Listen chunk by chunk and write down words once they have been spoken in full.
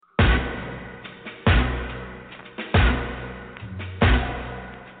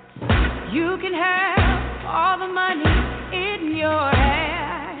You can have all the money in your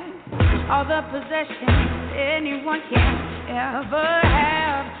hand, all the possessions anyone can ever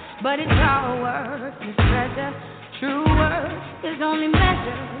have, but it's all worthless treasure. True worth is only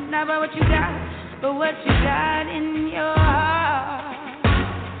measured not by what you got, but what you got in your heart.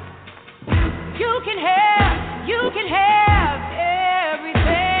 You can have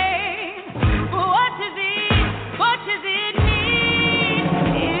everything, but what does it mean?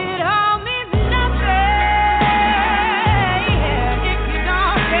 It all means nothing if you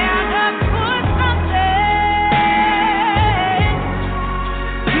don't stand up for something.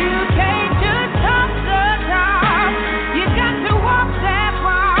 You can't just top the top, you got to walk that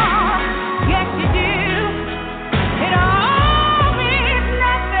walk. Yes, you do. It all means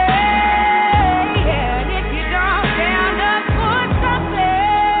nothing if you don't stand up for something.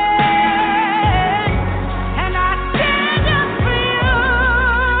 And I stand up for you.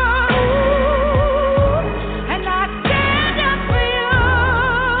 And I stand up for you.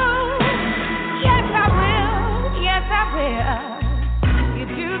 Yes, I will. Yes, I will. You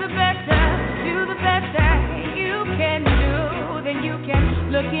do the best that you can do. Then you can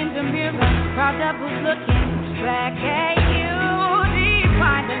look in the mirror, proud up who's looking back at you.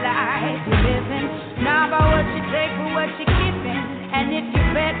 Define the life you live in, not by what you take but what you're giving. And if you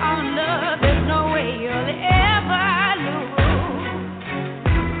bet on love, there's no way you'll ever lose.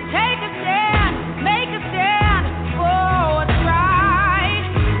 Take a stand, make a stand for what's right.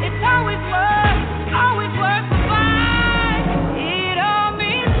 It's always worth the fight. It all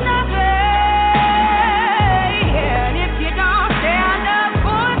means nothing if you don't stand up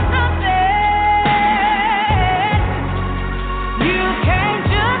for something. You can't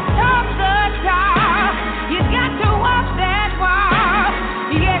just top the top, you got to walk that walk.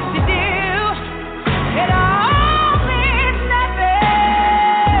 Yes, you do. It all means nothing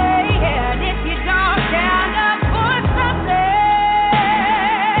if you don't stand up for something.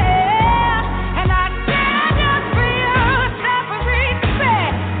 And I stand up for you,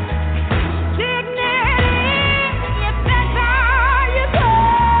 self-respect, dignity. If that's all you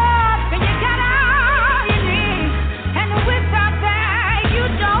got, then you got all you need. And without that, you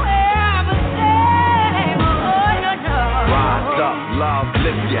don't ever say, oh, no. Rise up, love,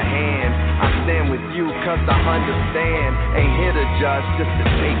 lift your hand. I stand with you cause I understand. Ain't here to judge, just to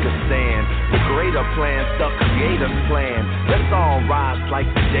take a stand. The greater plan, the creator's plan. Let's all rise like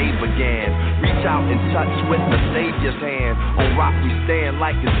the day began. Reach out and touch with the Savior's hand. On rock we stand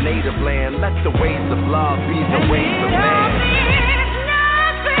like his native land. Let the ways of love be the ways of man.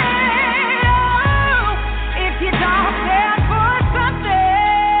 If you don't stand for something,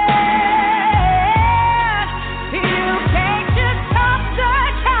 you can't just top the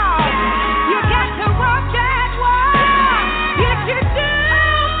top. You got to walk that walk. Yes, you do.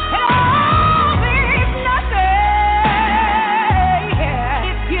 It all means nothing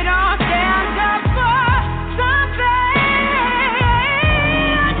if you don't stand up for something.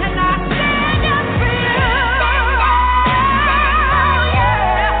 And I stand up for you.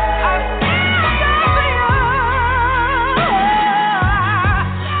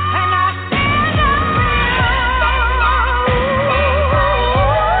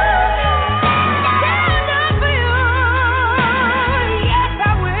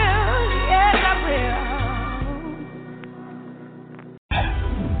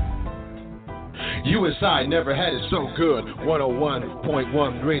 USI never had it so good.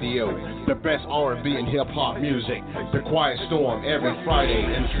 101.1 Radio, the best R&B and hip hop music. The Quiet Storm every Friday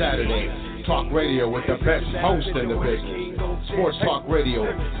and Saturday. Talk radio with the best host in the business. Sports Talk Radio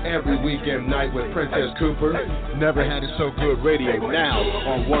every weekend night with Princess Cooper. Never had it so good radio now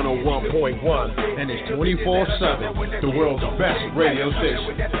on 101.1, and it's 24/7. The world's best radio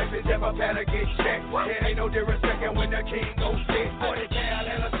station.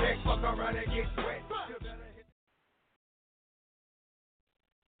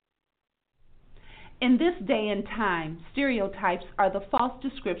 In this day and time, stereotypes are the false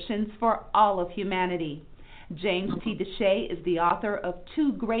descriptions for all of humanity. James T. DeShay is the author of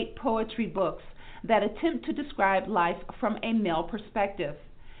 2 great poetry books that attempt to describe life from a male perspective.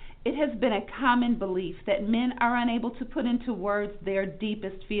 It has been a common belief that men are unable to put into words their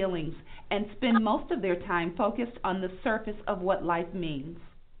deepest feelings and spend most of their time focused on the surface of what life means.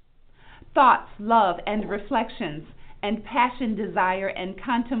 Thoughts, love, and reflections, and passion, desire, and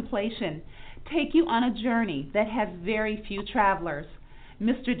contemplation take you on a journey that has very few travelers.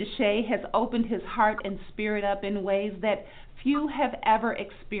 Mr. DeShay has opened his heart and spirit up in ways that few have ever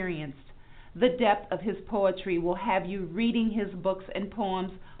experienced. The depth of his poetry will have you reading his books and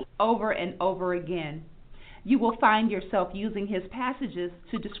poems over and over again. You will find yourself using his passages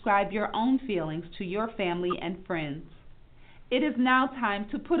to describe your own feelings to your family and friends. It is now time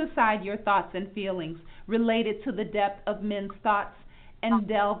to put aside your thoughts and feelings related to the depth of men's thoughts and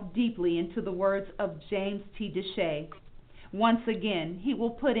delve deeply into the words of James T. DeShay. Once again, he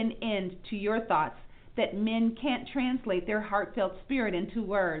will put an end to your thoughts that men can't translate their heartfelt spirit into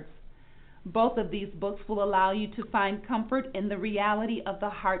words. Both of these books will allow you to find comfort in the reality of the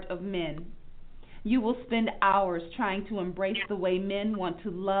heart of men. You will spend hours trying to embrace the way men want to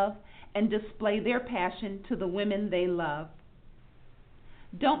love and display their passion to the women they love.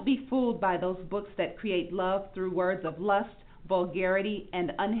 Don't be fooled by those books that create love through words of lust, vulgarity,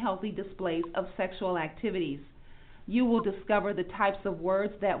 and unhealthy displays of sexual activities. You will discover the types of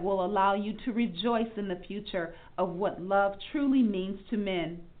words that will allow you to rejoice in the future of what love truly means to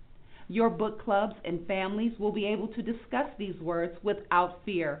men. Your book clubs and families will be able to discuss these words without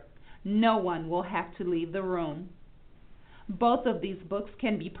fear. No one will have to leave the room. Both of these books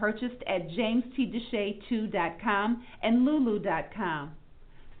can be purchased at jamestdeshay2.com and lulu.com.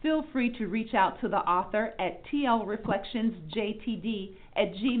 Feel free to reach out to the author at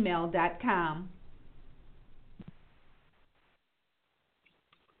tlreflectionsjtd@gmail.com.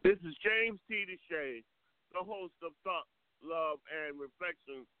 This is James T. DeShay, the host of Thought, Love, and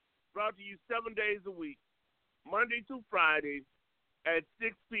Reflections, brought to you 7 days a week, Monday through Friday at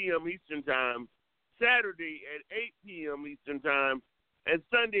 6 p.m. Eastern Time, Saturday at 8 p.m. Eastern Time, and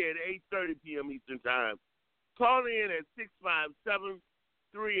Sunday at 8:30 p.m. Eastern Time. Call in at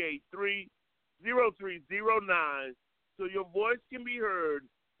 657-383-0309 so your voice can be heard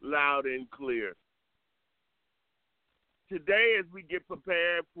loud and clear. Today, as we get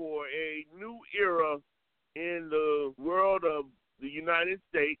prepared for a new era in the world of the United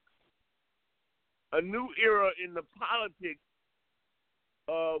States, a new era in the politics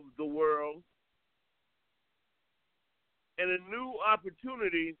of the world, and a new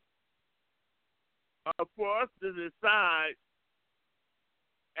opportunity for us to decide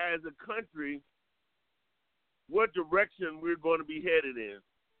as a country what direction we're going to be headed in.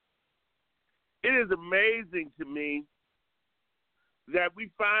 It is amazing to me that we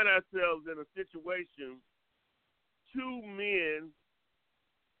find ourselves in a situation, two men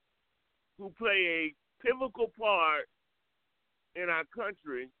who play a pivotal part in our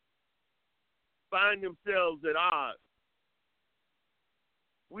country find themselves at odds.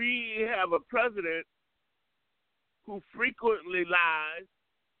 We have a president who frequently lies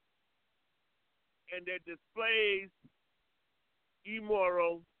and that displays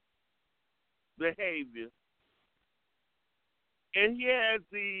immoral behavior. And he has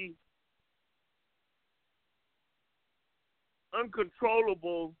the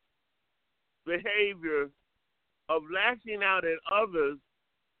uncontrollable behavior of lashing out at others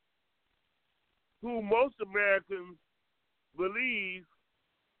who most Americans believe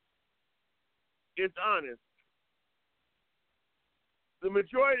is honest. The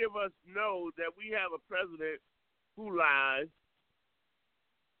majority of us know that we have a president who lies.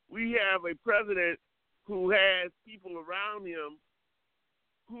 We have a president who has people around him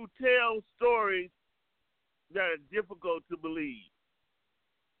who tell stories that are difficult to believe.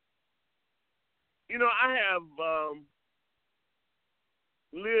 You know, I have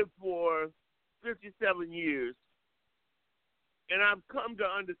lived for 57 years, and I've come to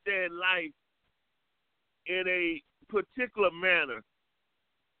understand life in a particular manner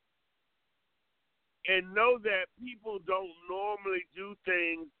and know that people don't normally do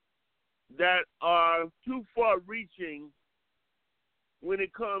things that are too far-reaching when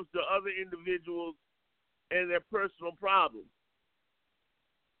it comes to other individuals and their personal problems.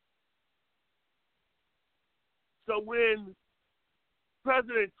 So when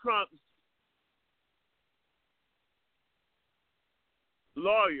President Trump's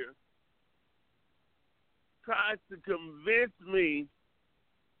lawyer tries to convince me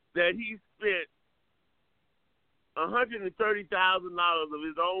that he spent $130,000 of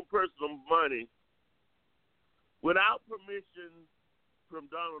his own personal money without permission from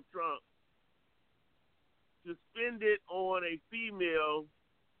Donald Trump to spend it on a female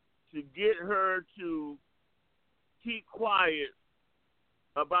to get her to keep quiet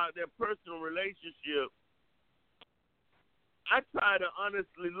about their personal relationship, I try to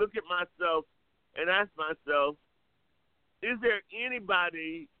honestly look at myself and ask myself, is there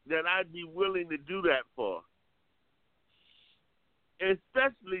anybody that I'd be willing to do that for?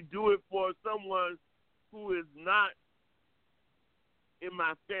 Especially do it for someone who is not in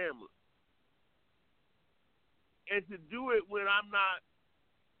my family. And to do it when I'm not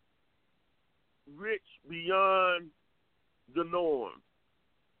rich beyond the norm.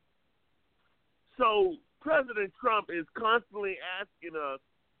 So President Trump is constantly asking us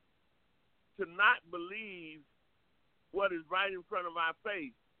to not believe what is right in front of our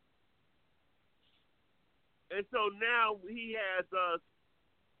face. And so now he has us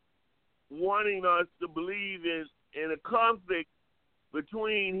wanting us to believe in a conflict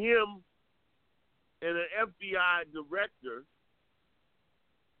between him and an FBI director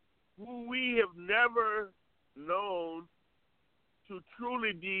who we have never known to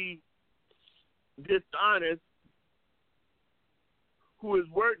truly be dishonest, who has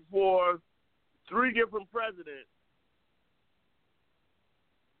worked for 3 different presidents,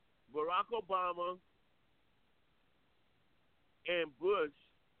 Barack Obama and Bush,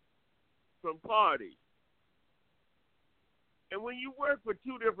 from parties. And when you work for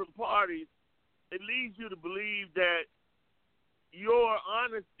 2 different parties, it leads you to believe that your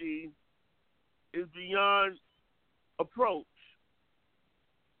honesty is beyond approach.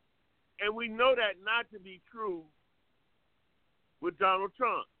 And we know that not to be true with Donald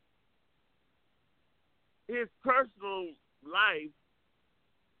Trump. His personal life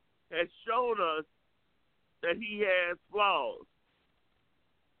has shown us that he has flaws.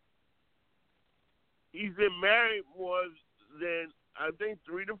 He's been married more than, I think,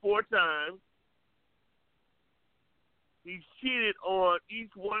 3 to 4 times. He's cheated on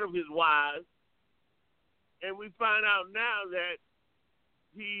each one of his wives. And we find out now that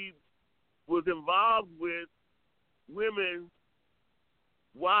he was involved with women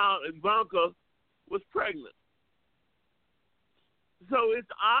while Ivanka was pregnant. So it's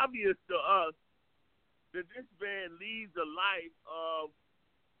obvious to us that this man leads a life of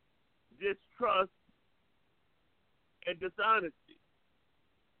distrust and dishonesty.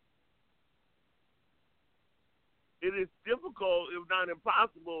 It is difficult, if not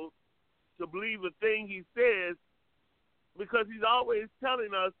impossible, to believe a thing he says because he's always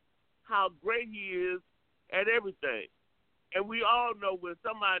telling us how great he is at everything. And we all know when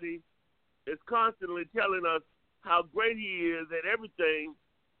somebody is constantly telling us how great he is at everything,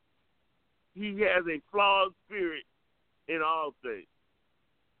 he has a flawed spirit in all things.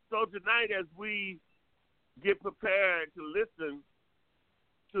 So tonight, as we get prepared to listen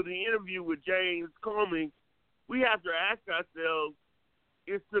to the interview with James Comey, we have to ask ourselves,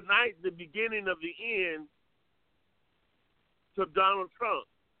 is tonight the beginning of the end to Donald Trump?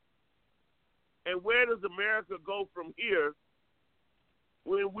 And where does America go from here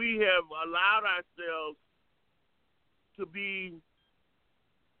when we have allowed ourselves to be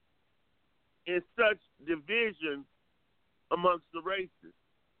in such division amongst the races?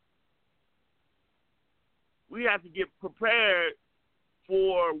 We have to get prepared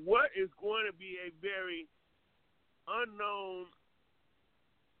for what is going to be a very unknown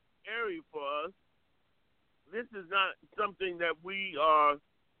area for us. This is not something that we are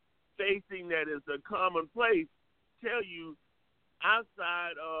facing that is a commonplace. Tell you,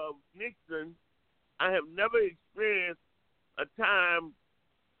 outside of Nixon, I have never experienced a time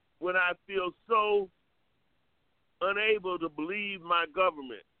when I feel so unable to believe my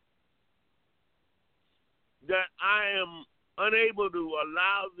government that I am unable to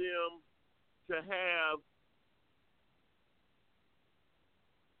allow them to have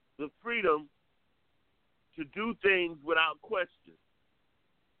the freedom to do things without question.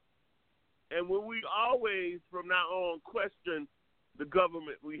 And when we always, from now on, question the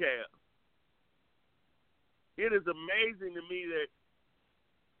government we have, it is amazing to me that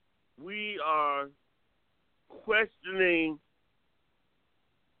we are questioning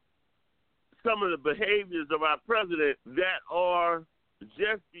some of the behaviors of our president that are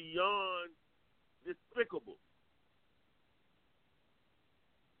just beyond despicable.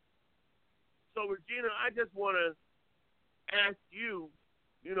 So, Regina, I just want to ask you,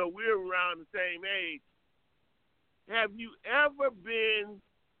 you know, we're around the same age. Have you ever been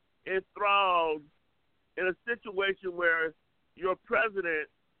enthralled in a situation where your president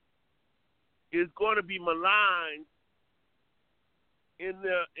is going to be maligned in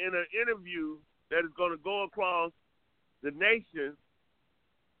an interview that is going to go across the nation,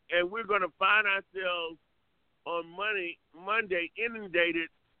 and we're going to find ourselves on Monday inundated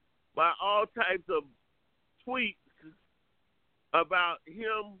by all types of tweets about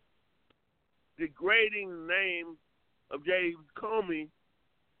him degrading the name of James Comey,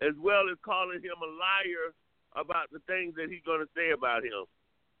 as well as calling him a liar about the things that he's going to say about him.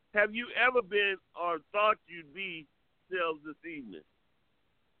 Have you ever been or thought you'd be yourselves this evening?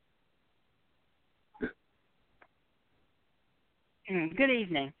 Good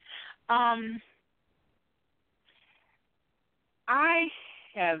evening. I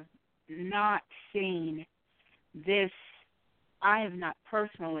have not seen this. I have not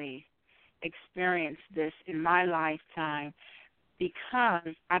personally experienced this in my lifetime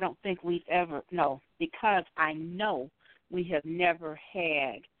because I don't think we've ever, no, because I know we have never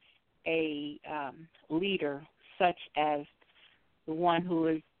had a leader such as the one who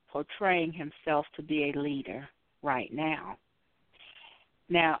is portraying himself to be a leader right now.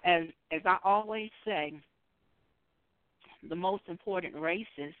 Now, as I always say, the most important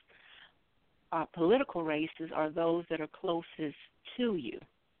races, political races, are those that are closest to you.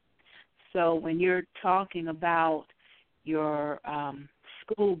 So when you're talking about your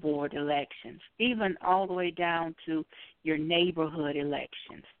school board elections, even all the way down to your neighborhood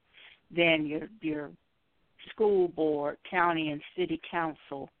elections, then your school board, county and city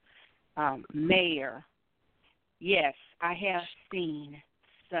council, mayor, yes, I have seen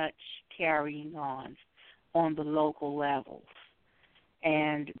such carrying on the local levels.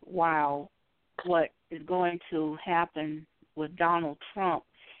 And while what is going to happen with Donald Trump,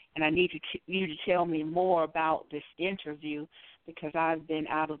 and I need you to tell me more about this interview because I've been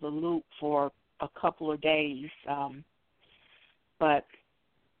out of the loop for a couple of days. But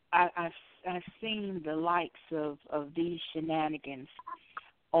I've seen the likes of these shenanigans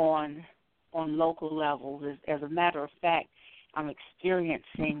on local levels. As a matter of fact, I'm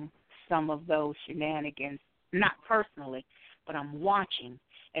experiencing some of those shenanigans, not personally, but I'm watching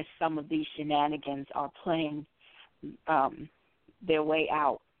as some of these shenanigans are playing their way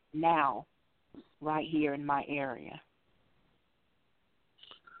out now, right here in my area.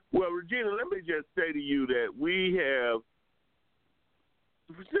 Well, Regina, let me just say to you that we have,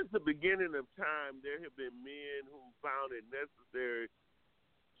 since the beginning of time, there have been men who found it necessary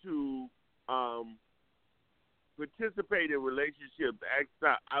to participate in relationships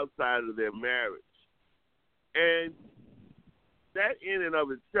outside of their marriage. And that in and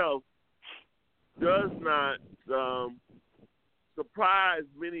of itself does not surprise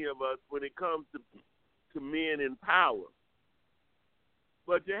many of us when it comes to men in power.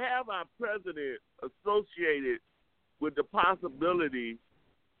 But to have our president associated with the possibility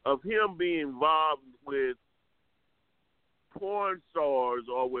of him being involved with porn stars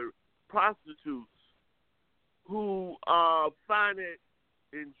or with prostitutes who find it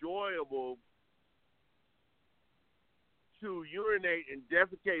enjoyable to urinate and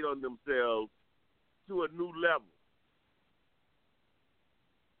defecate on themselves to a new level.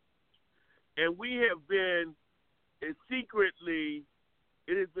 And we have been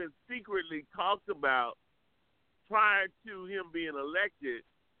it has been secretly talked about prior to him being elected,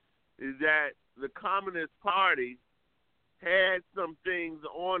 is that the Communist Party had some things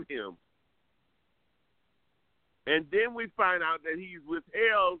on him. And then we find out that he's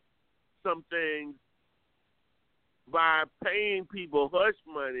withheld some things by paying people hush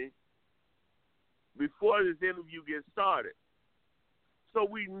money before this interview gets started. So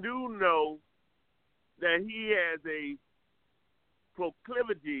we do know that he has a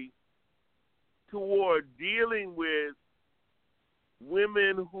proclivity toward dealing with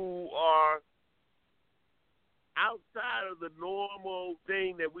women who are outside of the normal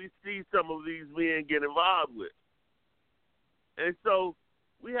thing that we see some of these men get involved with. And so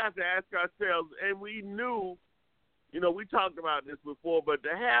we have to ask ourselves, and we knew, we talked about this before, but to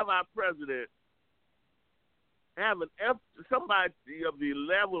have our president have somebody of the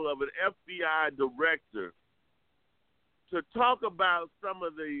level of an FBI director to talk about some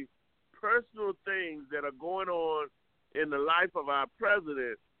of the personal things that are going on in the life of our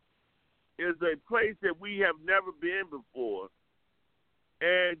president is a place that we have never been before.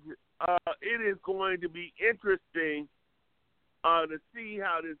 And it is going to be interesting to see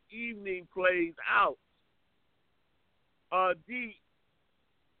how this evening plays out. Dee,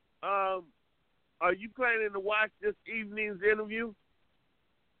 are you planning to watch this evening's interview?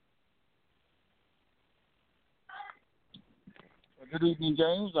 Good evening,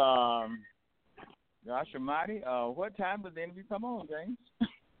 James. Gosh almighty. What time does the interview come on, James?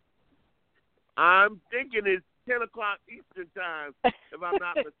 I'm thinking it's 10 o'clock Eastern time, if I'm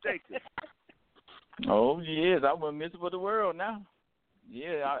not mistaken. Oh, yes. I wouldn't miss it for the world now.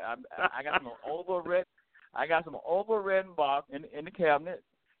 Yeah, I got some over red. I got some over Redenbach in the cabinet,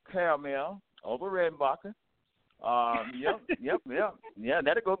 caramel, over Redenbacher. Yep. Yeah,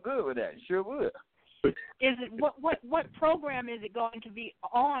 that'll go good with that. Sure would. Is it what program is it going to be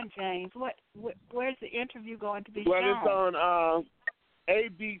on, James? Where's the interview going to be shown? Well, it's on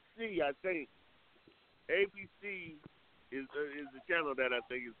ABC, I think. ABC is the channel that I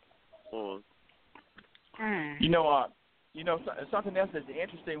think is on. Something else that's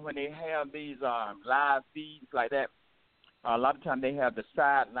interesting when they have these live feeds like that. A lot of times they have the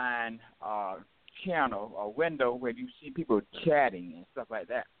sideline channel or window where you see people chatting and stuff like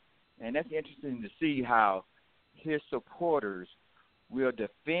that. And that's interesting to see how his supporters will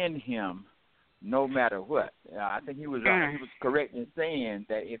defend him no matter what. I think he was correct in saying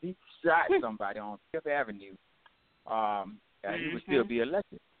that if he shot somebody on Fifth Avenue, he would still be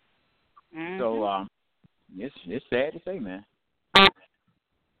elected. So it's sad to say, man. I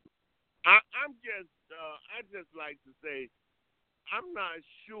just like to say, I'm not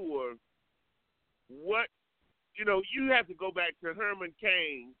sure what, you have to go back to Herman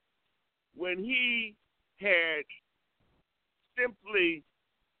Cain when he had simply,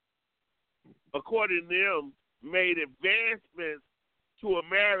 according to them, made advancements to a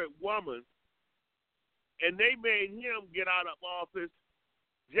married woman, and they made him get out of office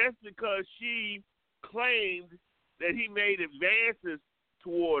just because she claimed that he made advances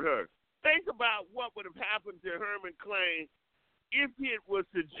toward her. Think about what would have happened to Herman Cain if it was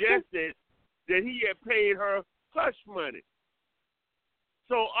suggested that he had paid her hush money.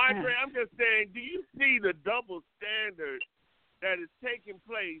 So, Andre, I'm just saying, do you see the double standard that is taking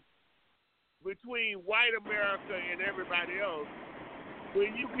place between white America and everybody else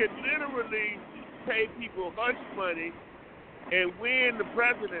when you can literally pay people hush money and win the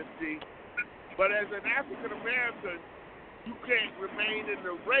presidency, but as an African American, you can't remain in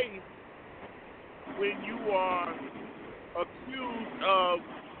the race when you are accused of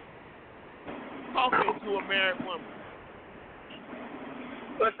talking to a married woman?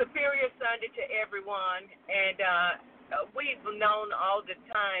 Well, superior Sunday to everyone, and we've known all the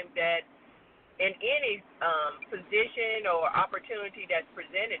time that in any position or opportunity that's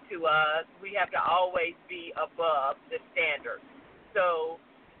presented to us, we have to always be above the standard. So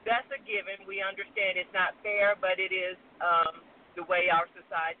that's a given. We understand it's not fair, but it is the way our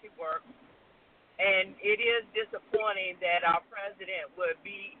society works. And it is disappointing that our president would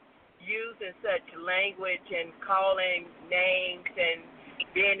be using such language and calling names and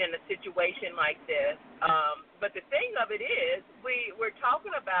being in a situation like this. But the thing of it is, we're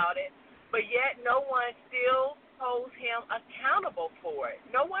talking about it, but yet no one still holds him accountable for it.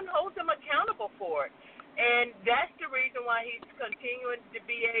 No one holds him accountable for it. And that's the reason why he's continuing to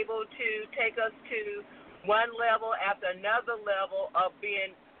be able to take us to one level after another level of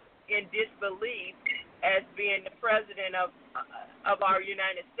being in disbelief as being the president of our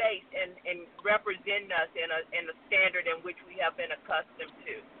United States and representing us in a standard in which we have been accustomed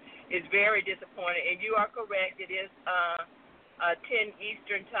to. It's very disappointing. And you are correct. It is 10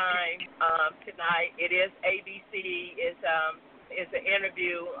 Eastern time tonight. It is ABC. It's an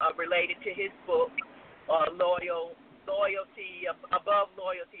interview related to his book, Loyalty, Above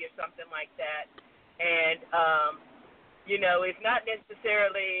Loyalty, or something like that. And it's not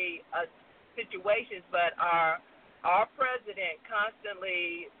necessarily situations, but our president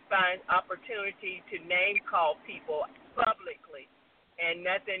constantly finds opportunity to name call people publicly, and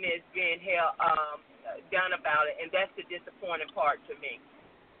nothing is being done about it. And that's the disappointing part to me,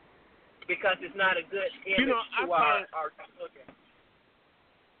 because it's not a good image to our children.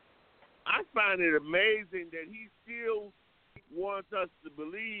 I find it amazing that he still wants us to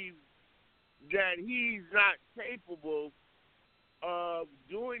believe that he's not capable of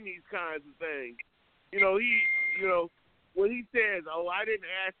doing these kinds of things. When he says, I didn't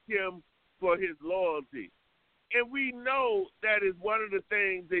ask him for his loyalty. And we know that is one of the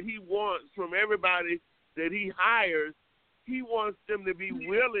things that he wants from everybody that he hires. He wants them to be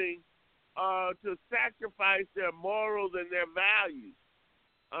willing to sacrifice their morals and their values.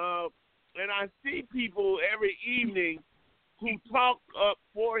 And I see people every evening who talk up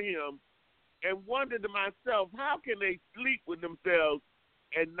for him and wonder to myself, how can they sleep with themselves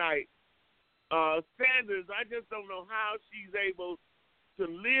at night? Sanders, I just don't know how she's able to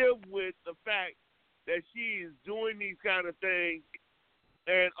live with the fact that she is doing these kind of things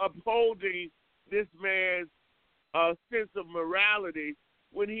and upholding this man's sense of morality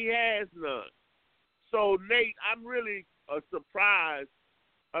when he has none. So, Nate, I'm really surprised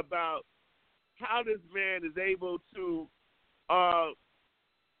about how this man is able to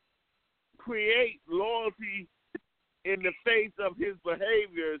create loyalty in the face of his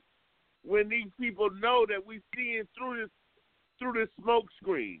behaviors when these people know that we're seeing through this smoke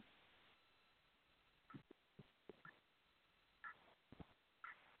screen.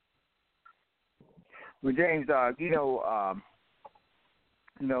 Well, James,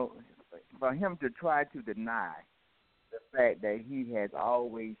 for him to try to deny the fact that he has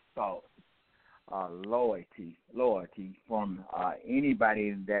always sought loyalty from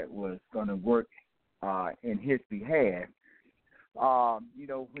anybody that was going to work in his behalf.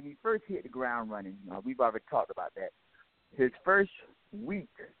 When he first hit the ground running, we've already talked about that. His first week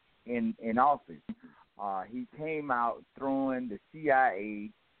in office, he came out throwing the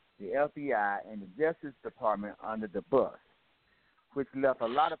CIA the FBI, and the Justice Department under the bus, which left a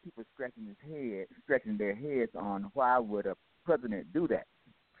lot of people scratching their heads on why would a president do that.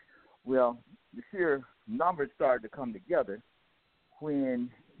 Well, the sheer numbers started to come together when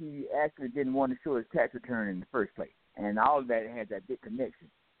he actually didn't want to show his tax return in the first place, and all of that had that big connection.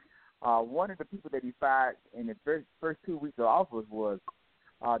 One of the people that he fired in the first 2 weeks of office was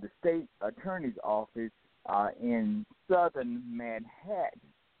the state attorney's office in southern Manhattan,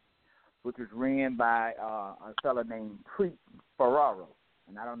 which was ran by a fellow named Preet Ferraro.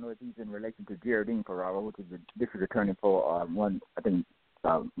 And I don't know if he's in relation to Geraldine Ferraro, which is the district attorney for one of the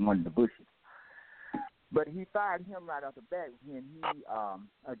Bushes. But he fired him right off the bat when he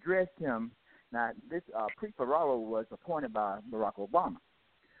addressed him. Now, this Preet Ferraro was appointed by Barack Obama.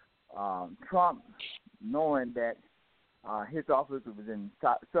 Trump, knowing that his office was in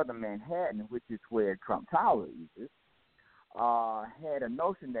southern Manhattan, which is where Trump Tower is, had a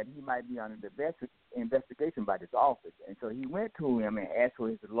notion that he might be under the investigation by this office. And so he went to him and asked for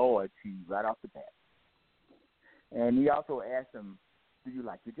his loyalty right off the bat. And he also asked him, do you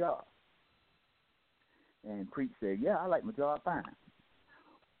like your job? And Preet said, yeah, I like my job fine.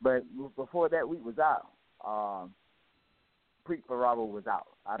 But before that week was out, Preet Ferraro was out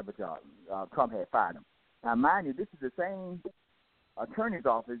of a job. Trump had fired him. Now, mind you, this is the same attorney's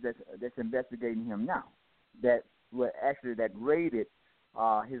office that's investigating him now, that raided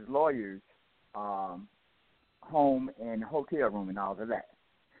his lawyer's home and hotel room and all of that.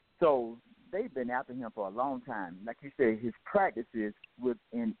 So they've been after him for a long time. Like you said, his practices with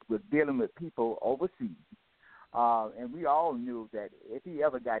dealing with people overseas. And we all knew that if he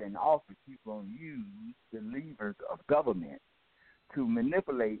ever got in office, he was going to use the levers of government to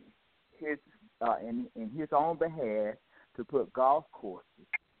manipulate his in his own behalf to put golf courses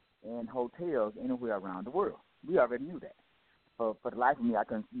and hotels anywhere around the world. We already knew that. For the life of me, I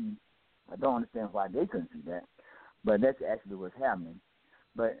don't understand why they couldn't see that, but that's actually what's happening.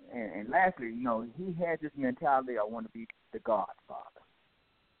 But and lastly, he had this mentality: I want to be the Godfather.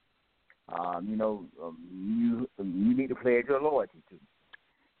 You need to pledge your loyalty to,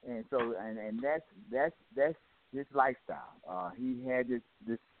 and so and that's his lifestyle. He had this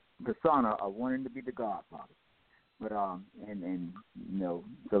persona of wanting to be the Godfather. But so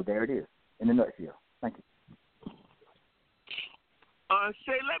there it is in a nutshell. Thank you.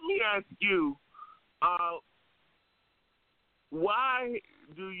 Shay, let me ask you, why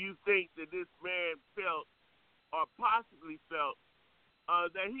do you think that this man felt, or possibly felt,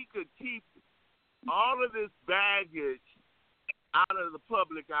 that he could keep all of this baggage out of the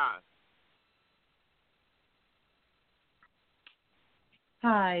public eye?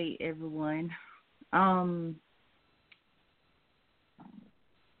 Hi, everyone.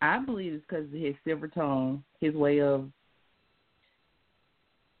 I believe it's because of his silver tongue, his way of,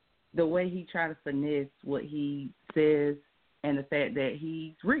 the way he tries to finesse what he says, and the fact that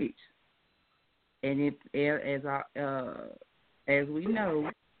he's rich. And as we know,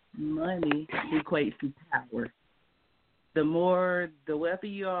 money equates to power. The wealthy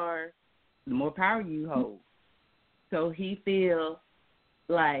you are, the more power you hold. So he feels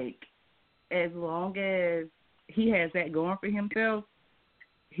like as long as he has that going for himself,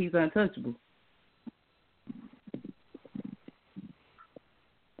 he's untouchable.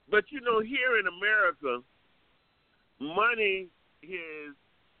 But here in America, money has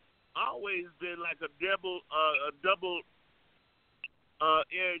always been like a double-edged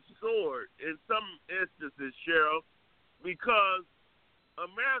sword in some instances, Cheryl, because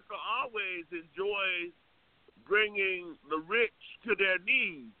America always enjoys bringing the rich to their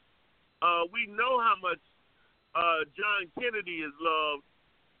knees. We know how much John Kennedy is loved,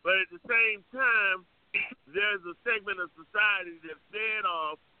 but at the same time, there's a segment of society that fed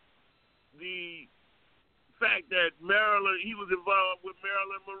off the fact that he was involved with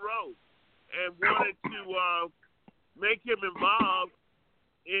Marilyn Monroe and wanted to make him involved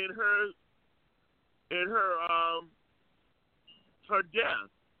in her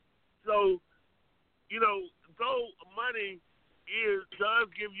death. So, though money does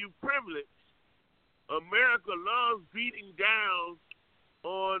give you privilege, America loves beating down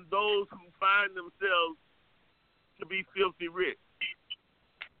on those who find themselves to be filthy rich.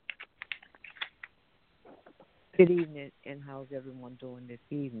 Good evening, and how's everyone doing this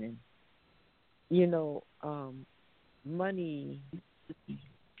evening? Money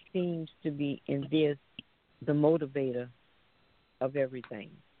seems to be in this the motivator of everything,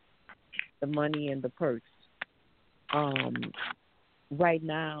 the money and the perks. Right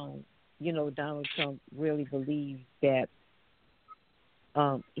now, Donald Trump really believes that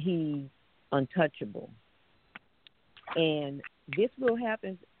he's untouchable. And this will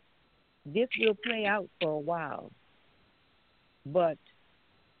happen this will play out for a while, but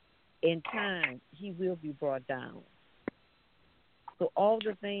in time, he will be brought down. So all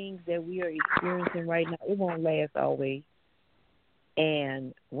the things that we are experiencing right now, it won't last always.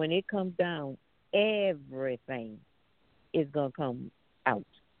 And when it comes down, everything is going to come out.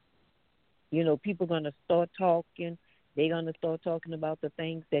 You know, people are going to start talking. They're going to start talking about the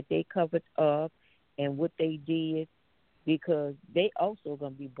things that they covered up and what they did, because they also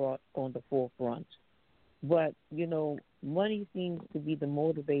going to be brought on the forefront. But, you know, money seems to be the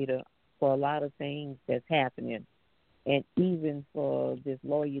motivator for a lot of things that's happening. And even for this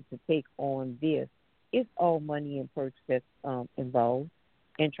lawyer to take on this, it's all money and perks that's involved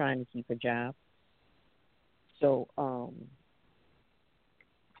in trying to keep a job. So,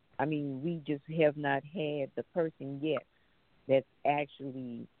 I mean, we just have not had the person yet that's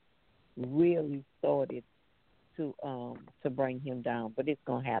actually really started to bring him down. But it's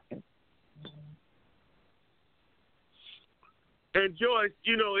going to happen. And Joyce,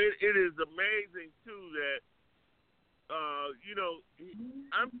 you know, it is amazing too that, you know,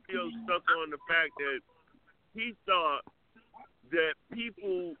 I'm still stuck on the fact that he thought that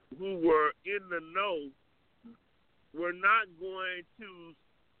people who were in the know were not going to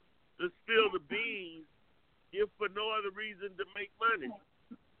spill the beans if for no other reason to make money.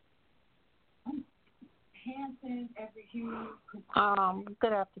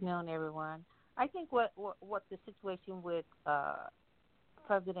 Good afternoon, everyone. I think what the situation with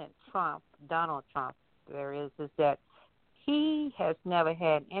President Trump, Donald Trump, there is that he has never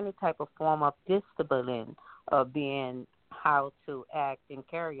had any type of form of discipline of being how to act and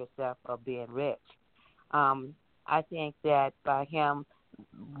carry yourself of being rich. I think that by him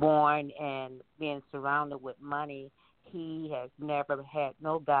born and being surrounded with money, he has never had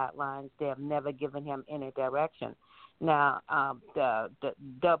no guidelines. They have never given him any direction. Now, the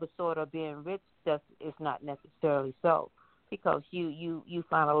double sword of being rich is not necessarily so, because you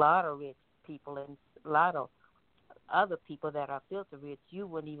find a lot of rich people and a lot of other people that are filthy rich, you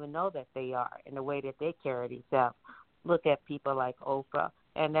wouldn't even know that they are in the way that they carry themselves. Look at people like Oprah,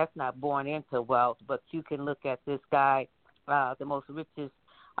 and that's not born into wealth, but you can look at this guy, the most richest,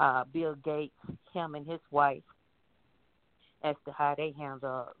 Bill Gates, him and his wife, as to how they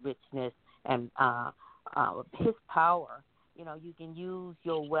handle richness and his power. You know, you can use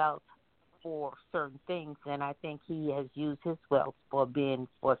your wealth for certain things, and I think he has used his wealth for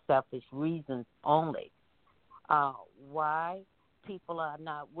selfish reasons only. Why people are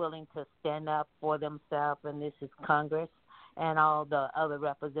not willing to stand up for themselves, and this is Congress and all the other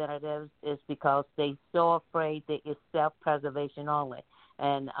representatives, is because they're so afraid that it's self-preservation only.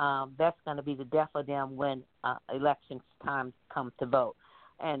 And that's going to be the death of them when election time comes to vote.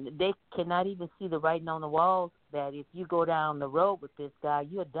 And they cannot even see the writing on the walls that if you go down the road with this guy,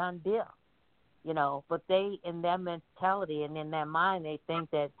 you're a done deal. You know, but they, in their mentality and in their mind, they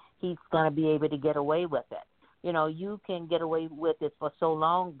think that he's going to be able to get away with it. You know, you can get away with it for so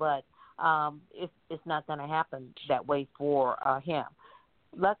long, but it's not going to happen that way for him.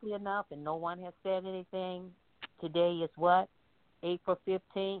 Luckily enough, and no one has said anything, today is what? April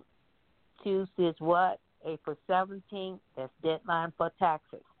 15th. Tuesday is what? April 17th. That's deadline for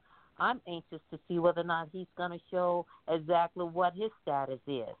taxes. I'm anxious to see whether or not he's going to show exactly what his status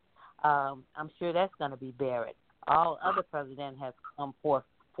is. I'm sure that's going to be buried. All other presidents have come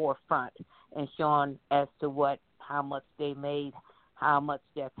forefront and shown as to how much they made, how much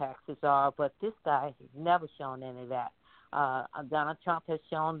their taxes are, but this guy has never shown any of that. Donald Trump has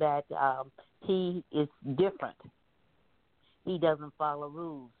shown that he is different. He doesn't follow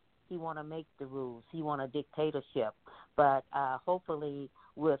rules. He want to make the rules. He want a dictatorship. But hopefully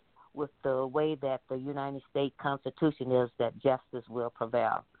with the way that the United States Constitution is, that justice will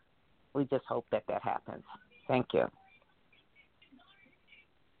prevail. We just hope that happens. Thank you.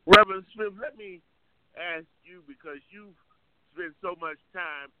 Reverend Smith, let me ask you, because you've spent so much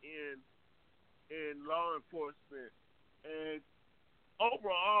time in law enforcement, and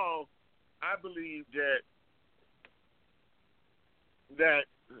overall, I believe that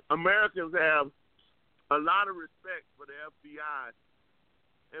Americans have a lot of respect for the FBI,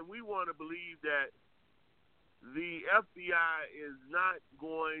 and we want to believe that the FBI is not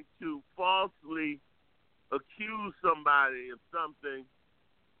going to falsely accuse somebody of something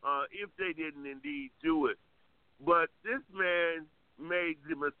if they didn't indeed do it. But this man made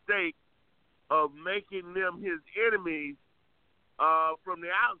the mistake of making them his enemies from the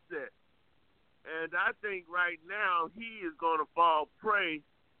outset. And I think right now he is going to fall prey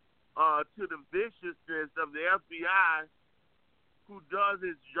to the viciousness of the FBI, who does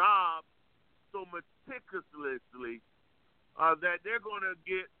its job so meticulously that they're going to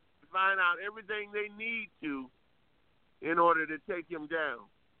get find out everything they need to in order to take him down.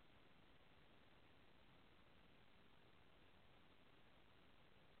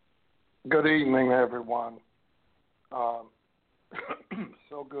 Good evening, everyone.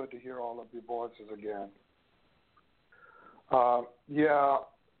 So good to hear all of your voices again. Yeah,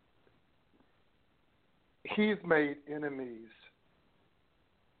 he's made enemies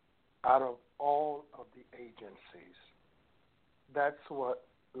out of all of the agencies. That's what,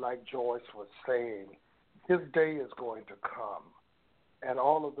 like Joyce was saying, his day is going to come. And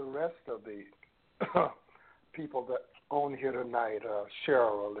all of the rest of the people that on here tonight,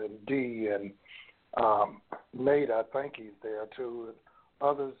 Cheryl and Dee and Nate, I think he's there too, and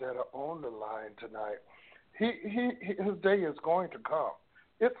others that are on the line tonight, his day is going to come.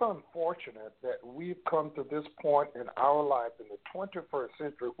 It's unfortunate that we've come to this point in our life in the 21st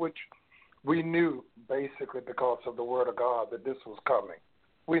century, which we knew basically because of the Word of God that this was coming.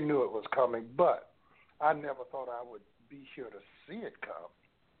 We knew it was coming, but I never thought I would be here to see it come.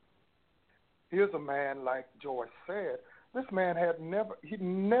 Here's a man, like Joyce said, this man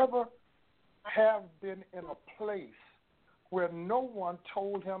never have been in a place where no one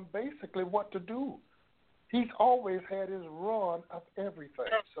told him basically what to do. He's always had his run of everything.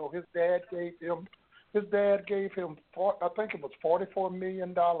 So his dad gave him, I think it was $44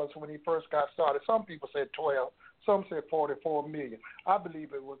 million when he first got started. Some people said 12, some said $44 million. I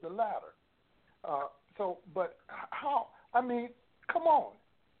believe it was the latter. But how? I mean, come on.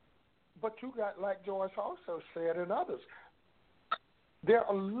 But you got, like Joyce also said, and others, there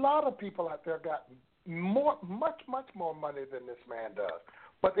are a lot of people out there got much more money than this man does,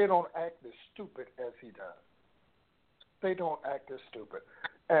 but they don't act as stupid as he does. They don't act as stupid.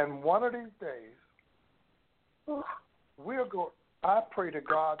 And one of these days, I pray to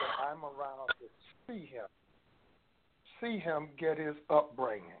God that I'm around to see him get his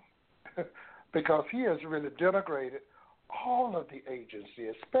upbringing, because he has really denigrated all of the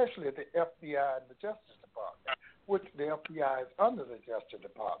agencies, especially the FBI and the Justice Department, which the FBI is under the Justice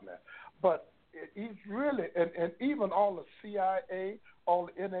Department. But he's really, and even all the CIA, all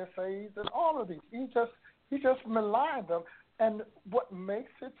the NSAs, and all of these, he just maligned them. And what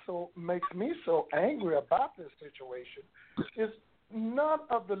makes me so angry about this situation is none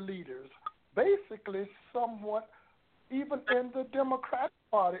of the leaders, basically somewhat, even in the Democratic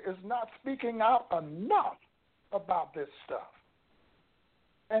Party, is not speaking out enough about this stuff.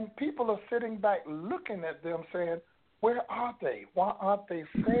 And people are sitting back looking at them saying, where are they? Why aren't they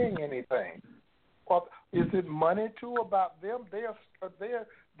saying anything? Well, is it money too about them?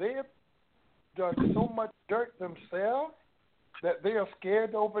 They've done so much dirt themselves that they are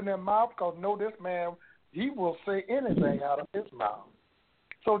scared to open their mouth because this man, he will say anything out of his mouth.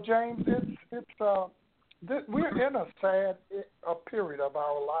 So James, we're in a sad period of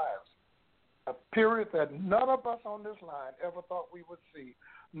our lives. A period that none of us on this line ever thought we would see,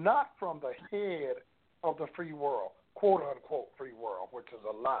 not from the head of the free world, quote unquote free world, which is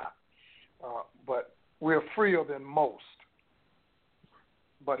a lie, but we're freer than most.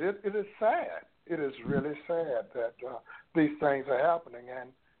 But it is sad. It is really sad that these things are happening.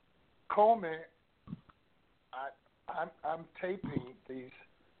 And Comey, I'm taping these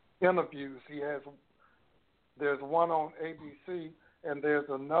interviews. There's one on ABC. And there's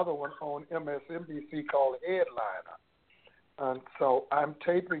another one on MSNBC called Headliner. And so I'm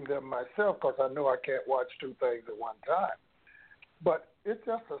taping them myself because I know I can't watch two things at one time. But it's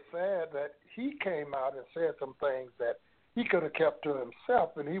just so sad that he came out and said some things that he could have kept to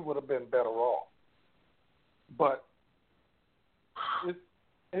himself and he would have been better off. But it's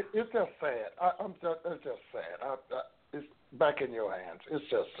just sad. It's just sad. It's back in your hands. It's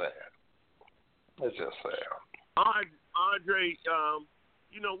just sad. It's just sad. Andre,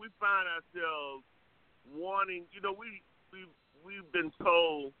 we find ourselves wanting, we've been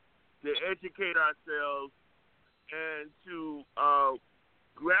told to educate ourselves and to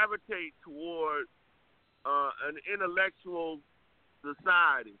gravitate toward an intellectual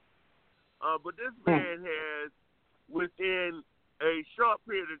society. But this man has, within a short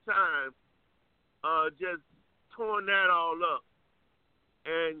period of time, just torn that all up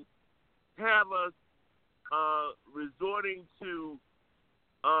and have us resorting to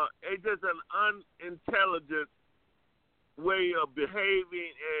just an unintelligent way of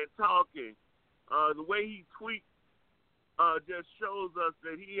behaving and talking. The way he tweets just shows us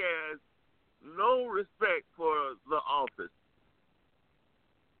that he has no respect for the office.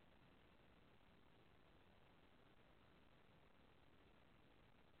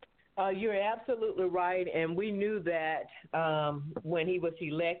 You're absolutely right, and we knew that when he was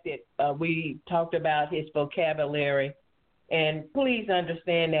elected. We talked about his vocabulary And please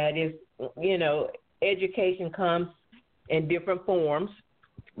understand that education comes in different forms,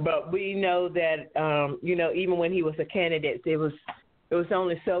 but we know that, even when he was a candidate, it was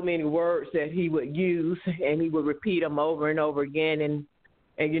only so many words that he would use, and he would repeat them over and over again. And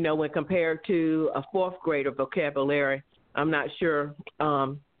when compared to a fourth grader vocabulary, I'm not sure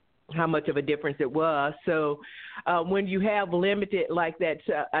how much of a difference it was. So when you have limited like that,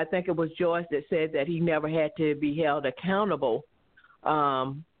 I think it was Joyce that said that he never had to be held accountable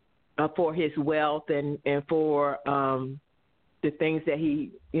for his wealth and for the things that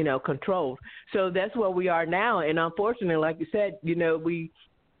he, controlled. So that's where we are now. And unfortunately, like you said, we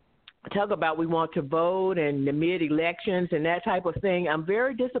talk about we want to vote and the mid-elections and that type of thing. I'm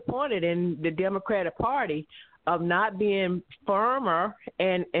very disappointed in the Democratic Party of not being firmer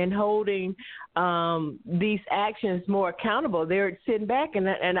and holding these actions more accountable. They're sitting back, and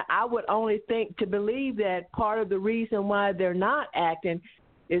I would only think to believe that part of the reason why they're not acting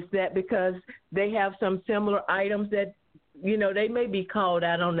is that because they have some similar items that, they may be called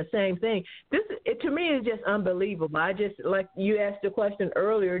out on the same thing. To me, is just unbelievable. I just, like you asked the question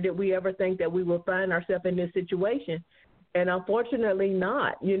earlier, did we ever think that we would find ourselves in this situation? And unfortunately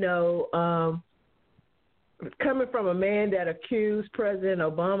not. Coming from a man that accused President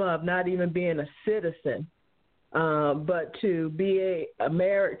Obama of not even being a citizen, but to be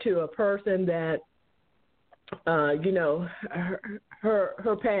married to a person that,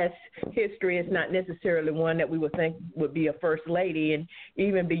 her past history is not necessarily one that we would think would be a first lady. And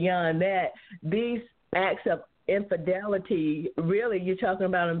even beyond that, these acts of infidelity, really, you're talking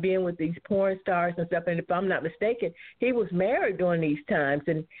about him being with these porn stars and stuff. And if I'm not mistaken, he was married during these times.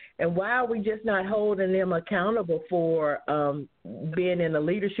 And why are we just not holding them accountable for being in a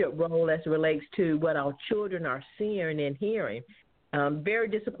leadership role as it relates to what our children are seeing and hearing? Very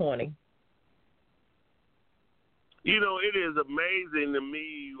disappointing. It is amazing to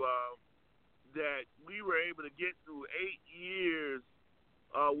me that we were able to get through 8 years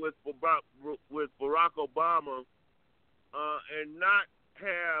with Barack Obama and not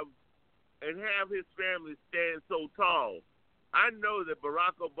have his family stand so tall. I know that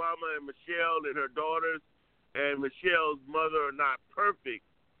Barack Obama and Michelle and her daughters and Michelle's mother are not perfect,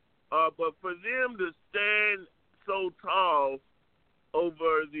 but for them to stand so tall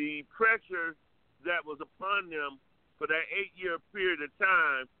over the pressure that was upon them for that 8-year period of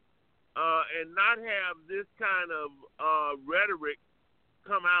time, and not have this kind of rhetoric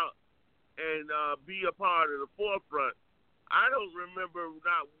come out and be a part of the forefront. I don't remember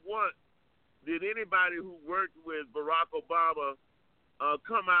not once did anybody who worked with Barack Obama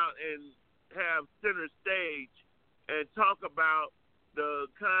come out and have center stage and talk about the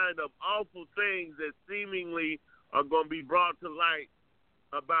kind of awful things that seemingly are going to be brought to light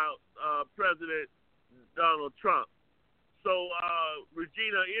about President Donald Trump. So,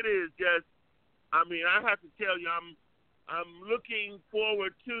 Regina, it is just, I have to tell you, I'm looking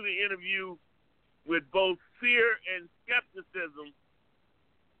forward to the interview with both fear and skepticism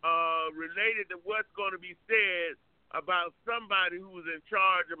related to what's going to be said about somebody who's in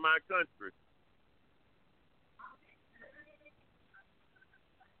charge of my country.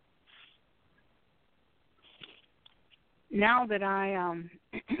 Now that I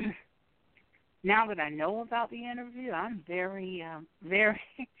know about the interview, I'm very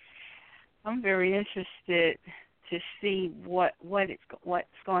interested to see what's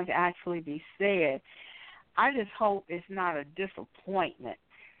going to actually be said. I just hope it's not a disappointment.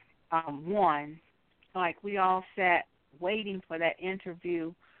 One, like we all sat waiting for that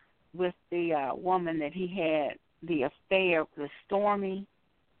interview with the woman that he had the affair, the Stormy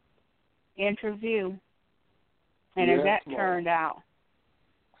interview, and yes, as that Lord. turned out.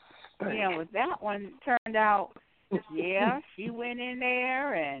 With that one turned out, yeah, she went in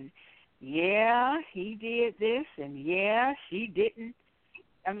there, and yeah, he did this, and yeah, she didn't.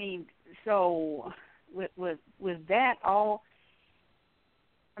 So with that all,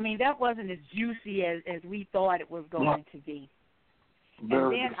 that wasn't as juicy as we thought it was going to be.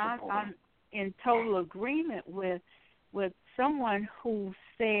 Very and then I'm in total agreement with someone who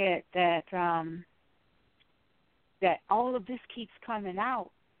said that that all of this keeps coming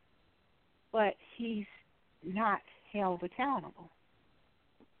out, but he's not held accountable.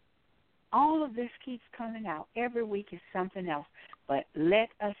 All of this keeps coming out. Every week is something else. But let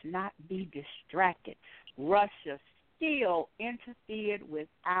us not be distracted. Russia still interfered with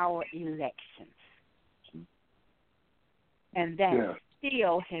our elections. And that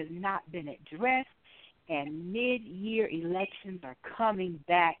still has not been addressed, and mid-year elections are coming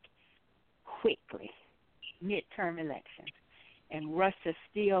back quickly, midterm elections. And Russia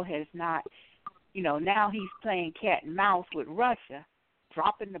still has not now he's playing cat and mouse with Russia,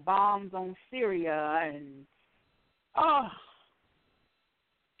 dropping the bombs on Syria, and I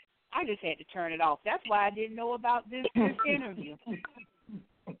just had to turn it off. That's why I didn't know about this interview.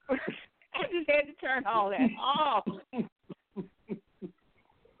 I just had to turn all that off.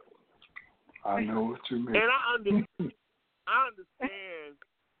 I know what you mean. And I understand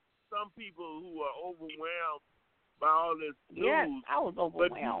some people who are overwhelmed by all this news. Yes, I was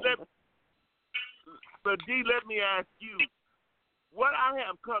overwhelmed. But D, let me ask you, what I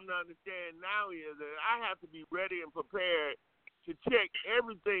have come to understand now is that I have to be ready and prepared to check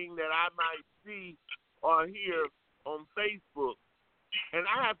everything that I might see or hear on Facebook. And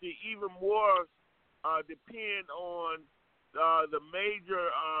I have to even more depend on the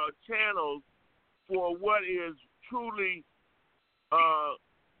major channels for what is truly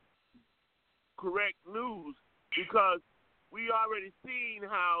correct news, because we already seen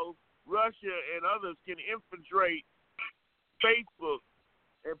how Russia and others can infiltrate Facebook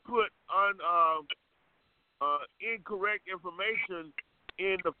and put incorrect information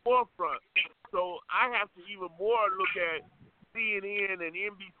in the forefront. So I have to even more look at CNN and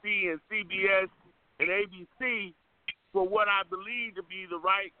NBC and CBS and ABC for what I believe to be the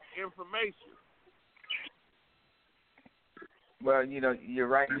right information. Well, you're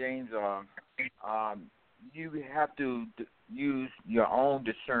right, James. You have to use your own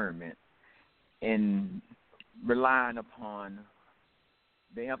discernment in relying upon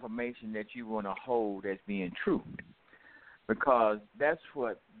the information that you want to hold as being true, because that's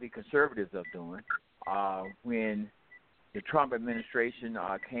what the conservatives are doing. When the Trump administration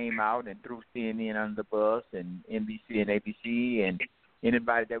came out and threw CNN under the bus, and NBC and ABC and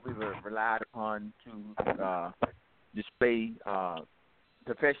anybody that we relied upon to display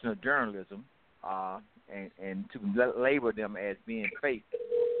professional journalism and to label them as being fake,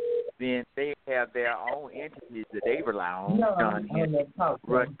 then they have their own entities that they rely on, John Henry,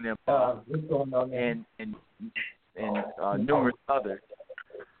 Rush Limbaugh, and numerous others.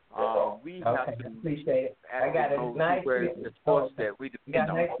 We have to appreciate it. I got a nice the sports that we depend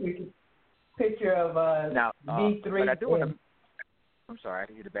on. Got a nice picture of now, D3. But I do want to. I'm sorry,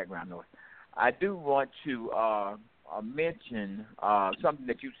 I hear the background noise. I do want to mention something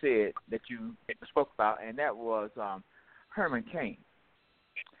that you said, that you spoke about, and that was Herman Cain.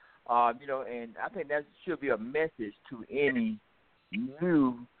 And I think that should be a message to any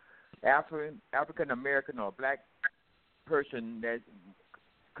new African American or black person that's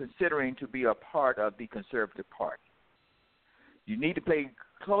considering to be a part of the Conservative Party. You need to pay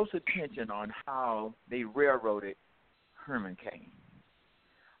close attention on how they railroaded Herman Cain.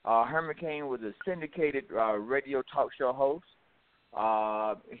 Herman Cain was a syndicated radio talk show host.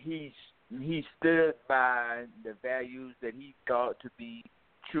 He stood by the values that he thought to be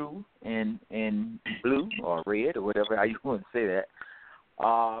true and blue or red or whatever how you want to say that.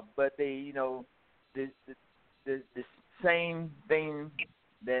 But they, the same thing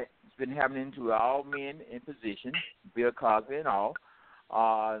that's been happening to all men in position, Bill Cosby and all,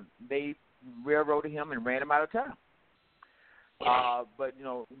 they railroaded him and ran him out of town. But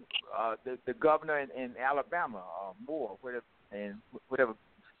the governor in Alabama, Moore, whatever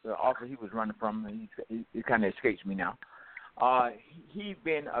the office he was running from, it kind of escapes me now. He's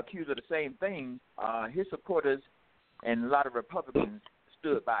been accused of the same thing. His supporters and a lot of Republicans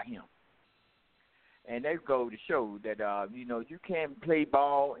stood by him, and they go to show that you can't play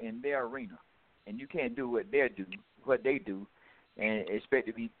ball in their arena, and you can't do what they do, and expect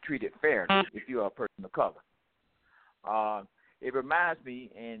to be treated fairly if you're a person of color. It reminds me,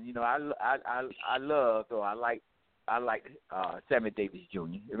 and I loved or I like Sammy Davis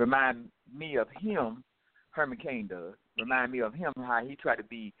Jr. It reminds me of him. Herman Cain does remind me of him, how he tried to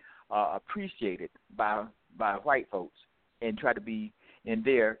be appreciated by white folks and try to be in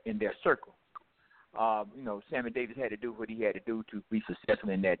their circle. Sammy Davis had to do what he had to do to be successful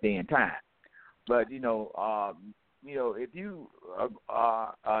in that day and time. But if you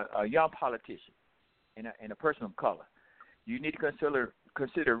are a young politician and a person of color, you need to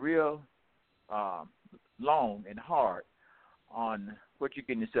consider real long and hard on what you're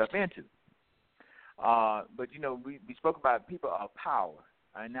getting yourself into. But we spoke about people of power,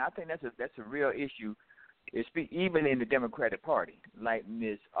 and I think that's a real issue, even in the Democratic Party, like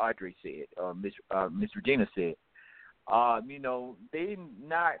Ms. Audrey said, or Ms. Regina said. They're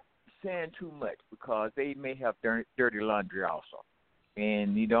not saying too much because they may have dirty laundry also,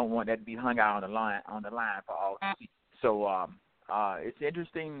 and you don't want that to be hung out on the line for all to see. So it's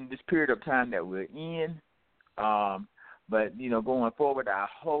interesting this period of time that we're in. But going forward, I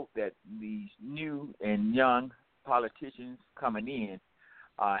hope that these new and young politicians coming in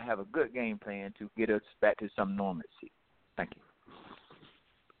have a good game plan to get us back to some normalcy. Thank you.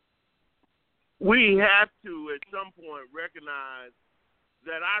 We have to, at some point, recognize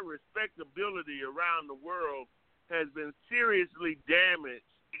that our respectability around the world has been seriously damaged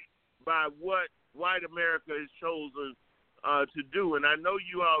by what white America has chosen to do. And I know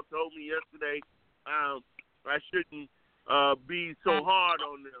you all told me yesterday I shouldn't be so hard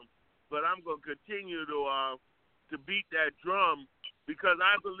on them, but I'm going to continue to beat that drum, because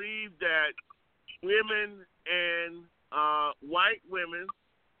I believe that women and white women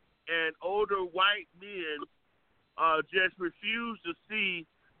and older white men just refuse to see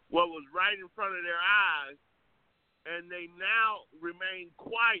what was right in front of their eyes, and they now remain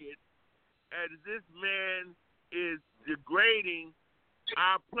quiet as this man is degrading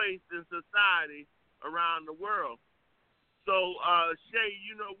our place in society around the world. So, Shay,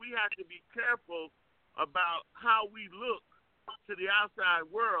 we have to be careful about how we look to the outside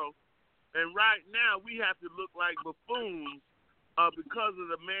world, and right now we have to look like buffoons because of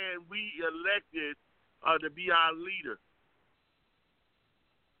the man we elected to be our leader.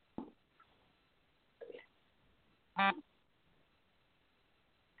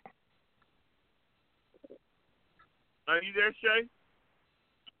 Are you there, Shay?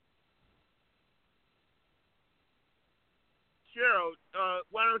 Cheryl,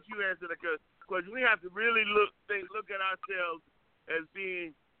 why don't you answer the question? We have to really look at ourselves as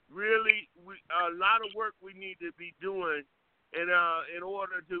being really a lot of work we need to be doing in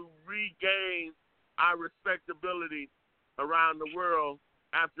order to regain our respectability around the world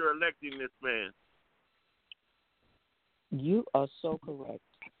after electing this man. You are so correct.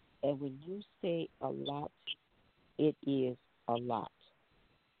 And when you say a lot, it is a lot.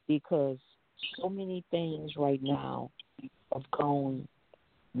 Because so many things right now have gone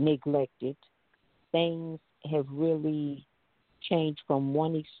neglected. Things have really changed from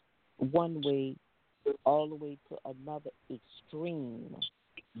one way all the way to another extreme.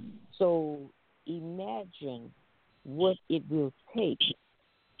 So imagine what it will take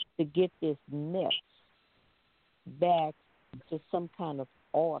to get this mess back to some kind of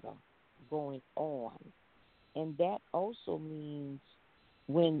order going on. And that also means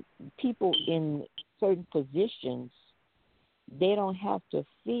when people in certain positions, they don't have to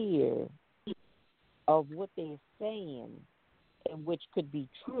fear of what they're saying, and which could be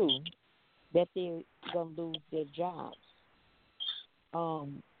true, that they're going to lose their jobs.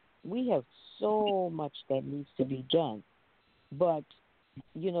 We have so much that needs to be done. But,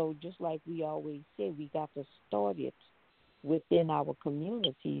 just like we always say, we got to start it within our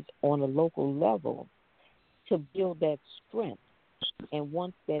communities on a local level to build that strength. And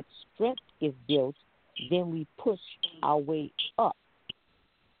once that strength is built, then we push our way up.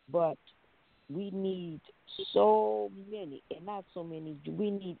 But we need so many, and not so many,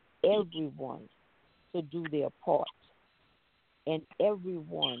 we need everyone to do their part, and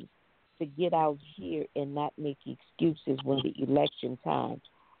everyone to get out here and not make excuses when the election time,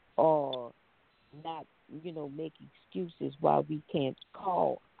 or not, make excuses why we can't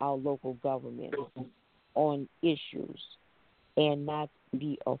call our local government on issues, and not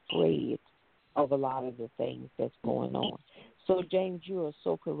be afraid of a lot of the things that's going on. So, James, you are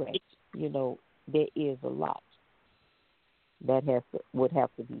so correct. There is a lot that would have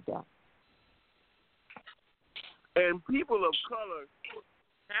to be done. And people of color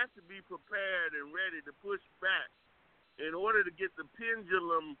have to be prepared and ready to push back in order to get the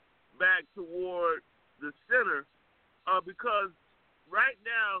pendulum back toward the center, because right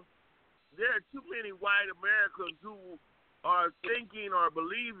now there are too many white Americans who are thinking or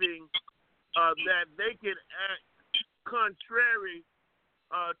believing that they can act contrary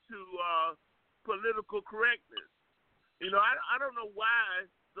to political correctness. I don't know why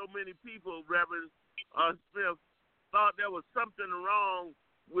so many people, Reverend Smith, thought there was something wrong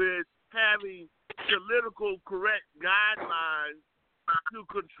with having political correct guidelines to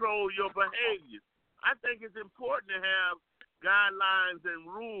control your behavior. I think it's important to have guidelines and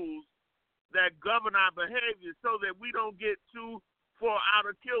rules that govern our behavior so that we don't get too far out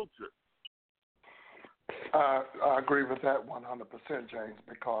of kilter. I agree with that 100%, James,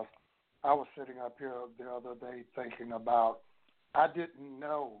 because I was sitting up here the other day thinking about, I didn't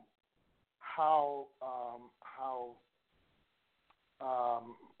know how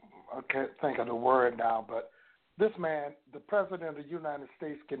I can't think of the word now, but this man, the President of the United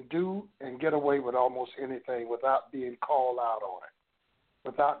States, can do and get away with almost anything without being called out on it,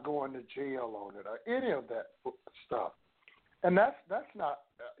 without going to jail on it, or any of that stuff. And that's not,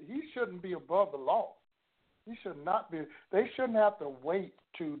 he shouldn't be above the law. He should not be. They shouldn't have to wait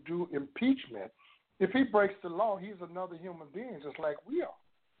to do impeachment. If he breaks the law, he's another human being just like we are.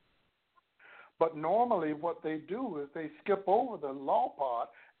 But normally what they do is they skip over the law part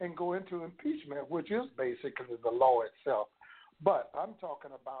and go into impeachment, which is basically the law itself. But I'm talking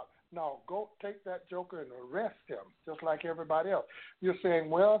about, no, go take that joker and arrest him, just like everybody else. You're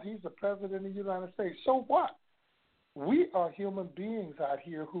saying, well, he's the president of the United States. So what? We are human beings out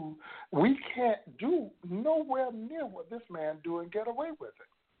here who we can't do nowhere near what this man do and get away with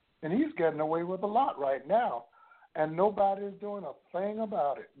it. And he's getting away with a lot right now. And nobody is doing a thing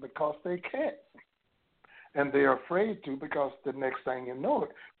about it because they can't. And they're afraid to, because the next thing you know,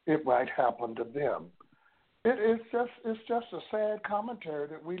 it might happen to them. It's just a sad commentary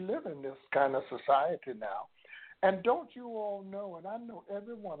that we live in this kind of society now. And don't you all know, and I know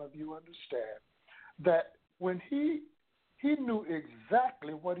every one of you understand, that when he knew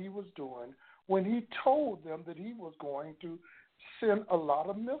exactly what he was doing when he told them that he was going to send a lot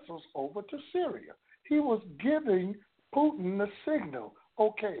of missiles over to Syria. He was giving Putin the signal,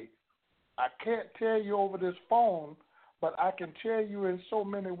 okay, I can't tell you over this phone, but I can tell you in so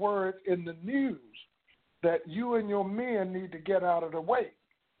many words in the news that you and your men need to get out of the way.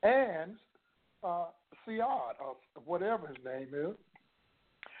 And Siad, or whatever his name is.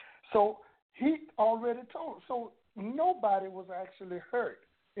 So he already told. So nobody was actually hurt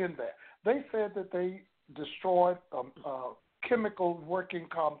in that. They said that they destroyed a chemical working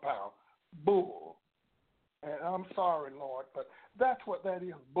compound. Bull. And I'm sorry, Lord, but that's what that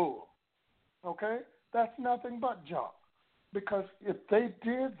is, bull. Okay? That's nothing but junk. Because if they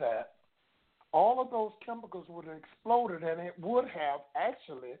did that, all of those chemicals would have exploded, and it would have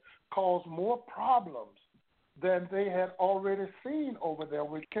actually caused more problems than they had already seen over there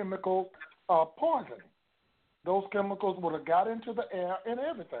with chemical poisoning. Those chemicals would have got into the air and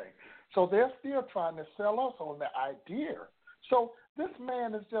everything. So they're still trying to sell us on the idea. So this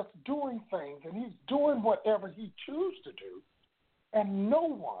man is just doing things, and he's doing whatever he chooses to do, and no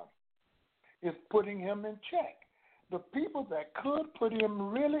one is putting him in check. The people that could put him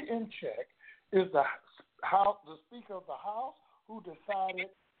really in check is the Speaker of the House, who decided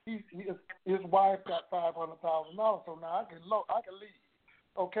his wife got $500,000, so now I can leave,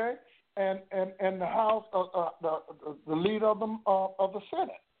 okay? And the House, the leader of the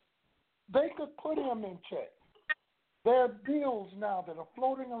Senate, they could put him in check. There are bills now that are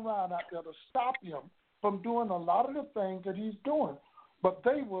floating around out there to stop him from doing a lot of the things that he's doing, but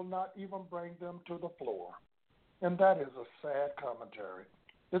they will not even bring them to the floor. And that is a sad commentary.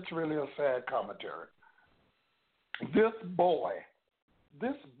 It's really a sad commentary. This boy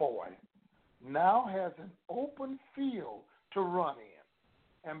now has an open field to run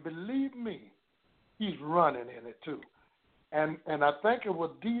in. And believe me, he's running in it too. And I think it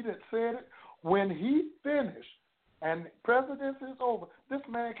was Dee that said it. When he finished and presidency is over, this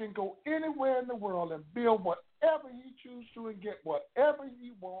man can go anywhere in the world and build whatever he chooses to and get whatever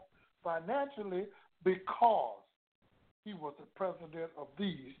he wants financially because he was the president of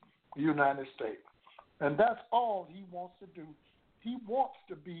these United States. And that's all he wants to do. He wants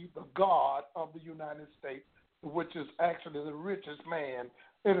to be the God of the United States, which is actually the richest man.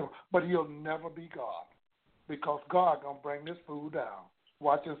 But he'll never be God because God going to bring this fool down.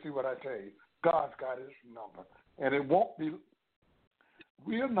 Watch and see what I tell you. God's got his number. And it won't be,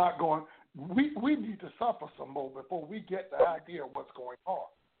 we're not going, we need to suffer some more before we get the idea of what's going on.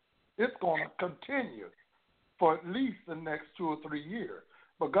 It's going to continue for at least the next 2 or 3 years.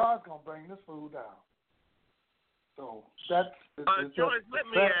 But God's going to bring this fool down. So that's... Joyce, let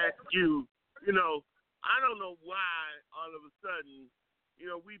me ask you, I don't know why all of a sudden,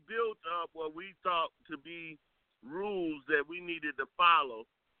 we built up what we thought to be rules that we needed to follow.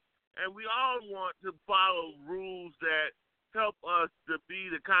 And we all want to follow rules that help us to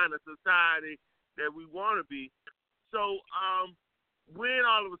be the kind of society that we want to be. So when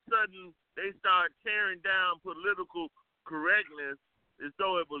all of a sudden they start tearing down political correctness as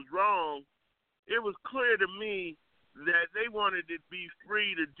though it was wrong, it was clear to me that they wanted to be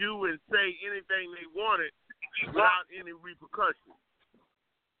free to do and say anything they wanted without any repercussions.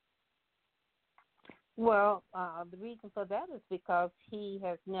 Well, the reason for that is because he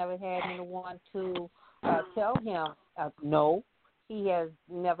has never had anyone to tell him no. He has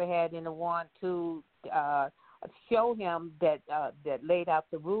never had anyone to show him that laid out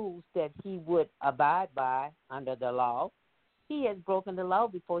the rules that he would abide by under the law. He has broken the law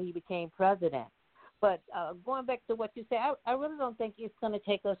before he became president. But going back to what you said, I really don't think it's going to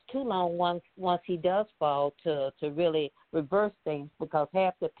take us too long once he does fall to really reverse things, because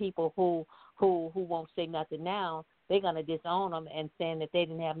half the people who won't say nothing now, they're going to disown him and saying that they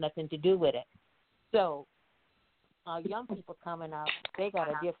didn't have nothing to do with it. So young people coming up, they got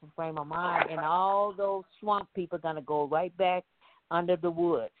a different frame of mind, and all those swamp people are going to go right back under the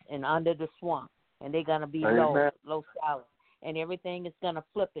woods and under the swamp, and they're going to be low silent, and everything is going to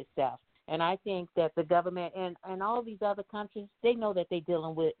flip itself. And I think that the government and all these other countries, they know that they're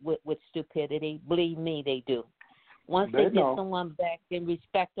dealing with stupidity. Believe me, they do. Once they get someone back and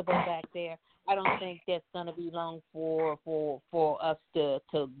respectable back there, I don't think that's going to be long for us to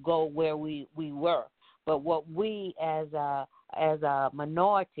go where we were. But what we as a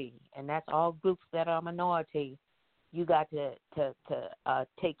minority, and that's all groups that are minority, you got to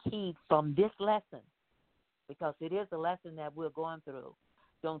take heed from this lesson, because it is a lesson that we're going through.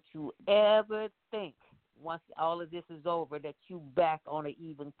 Don't you ever think once all of this is over that you back on an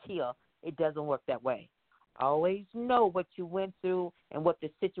even keel. It doesn't work that way. Always know what you went through and what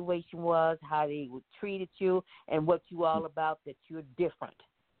the situation was, how they treated you, and what you all about, that you're different.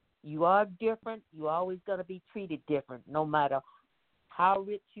 You are different. You're always going to be treated different, no matter how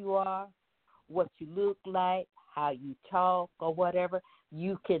rich you are, what you look like, how you talk, or whatever.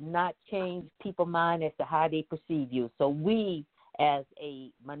 You cannot change people's mind as to how they perceive you. So we, as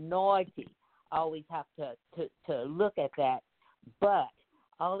a minority, always have to look at that. But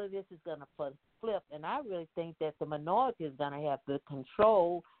all of this is going to flip, and I really think that the minority is going to have the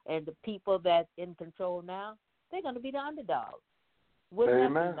control, and the people that in control now, they're going to be the underdogs.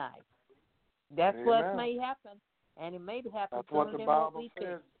 Wouldn't that be nice? That's what may happen, and it may happen sooner than what we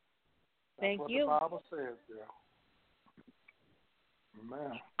think. Thank you. That's what the Bible says, yeah.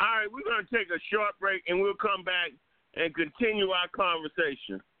 Man. All right, we're going to take a short break, and we'll come back and continue our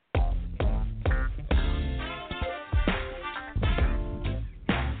conversation.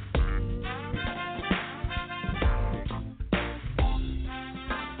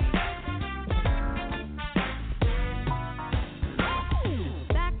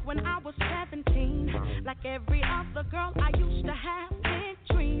 Back when I was 17, like every other girl, I used to have big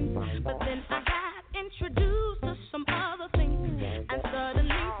dreams. But then I got introduced to some other things, and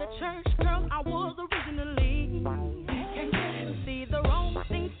suddenly the church girl I was originally. See, the wrong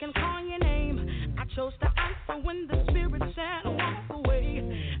things can call your name. I chose to answer when the Spirit said walk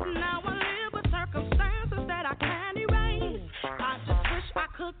away. Now I live with circumstances that I can't erase. I just wish I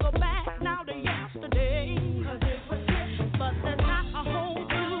could go back now to yesterday. But there's not a hole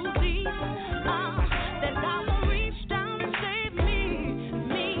too deep that God will reach down and save me.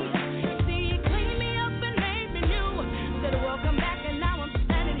 See, He cleaned me up and made me new. Said welcome back, and now I'm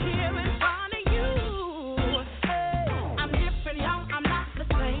standing here in front of you. I'm different, y'all, I'm not the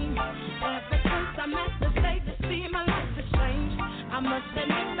same. Ever since I met the Savior, see, my life has changed. I must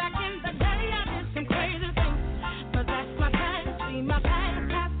admit, back in the day, I did some crazy things, but that's my past. See, my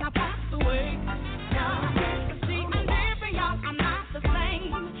past has now passed away. Now, see, I'm different, y'all, I'm not the same.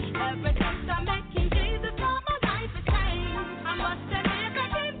 Ever since I met King Jesus, all my life has changed. I must admit,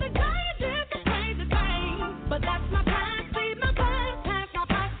 back in the day, I did some crazy things, but that's my past. See, my past has now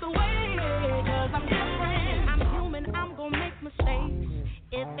passed away. 'Cause I'm different, I'm human, I'm gonna make mistakes.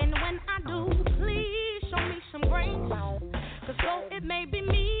 If and when I do, please show me some grace. 'Cause so it may be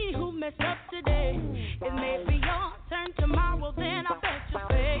me who messed up today. It may be your turn tomorrow, then I bet you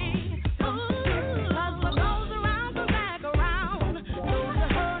say, ooh, 'cause what goes around comes back around. Those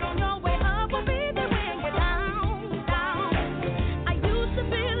that hurt on your way up will be there when you're down, down. I used to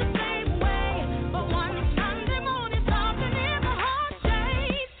feel the same way, but one Sunday morning something in my heart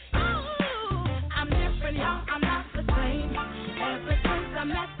changed. Ooh, I'm different, y'all, I'm not the same. Ever since I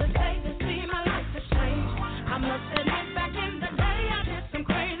met the Savior, see, my life has changed. I must admit, back in the day, I did some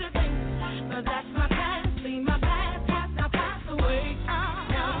crazy things, but that's my past. See, my past has now passed away.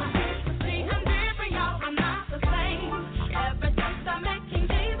 See, I'm different, y'all, I'm not the same. Ever since I met King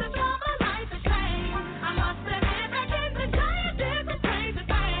Jesus, all my life has changed. I must admit, back in the day, I did some crazy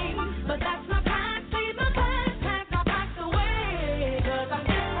things, but that's my past. See, my past has now passed away. 'Cause I'm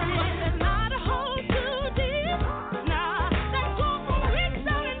different, there's not a hole too deep. Nah, that won't reach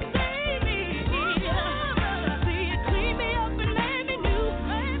down and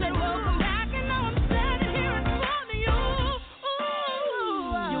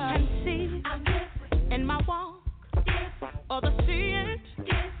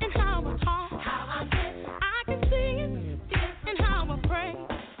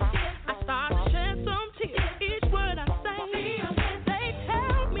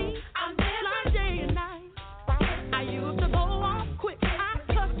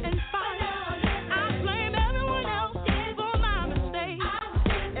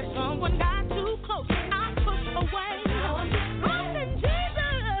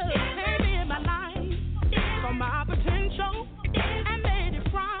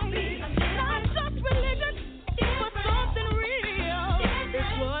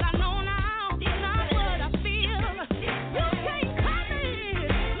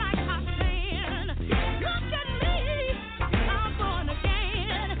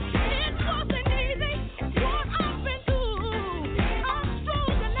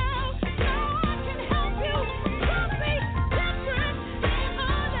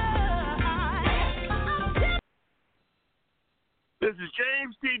is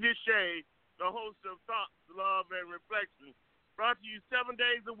James T. DeShay, the host of Thoughts, Love, and Reflection, brought to you 7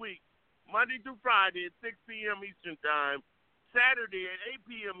 days a week, Monday through Friday at 6 p.m. Eastern Time, Saturday at 8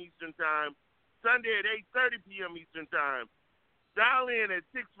 p.m. Eastern Time, Sunday at 8:30 p.m. Eastern Time. Dial in at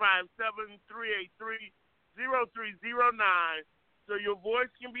 657-383-0309 so your voice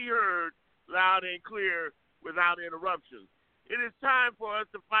can be heard loud and clear without interruptions. It is time for us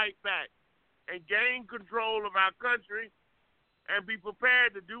to fight back and gain control of our country and be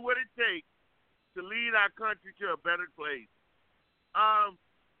prepared to do what it takes to lead our country to a better place.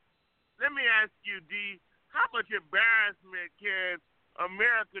 Let me ask you, D, how much embarrassment can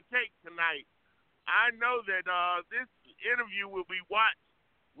America take tonight? I know that this interview will be watched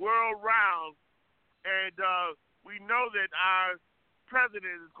world round, and we know that our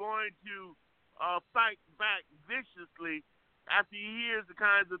president is going to fight back viciously after he hears the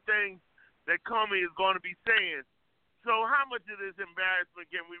kinds of things that Comey is going to be saying. So how much of this embarrassment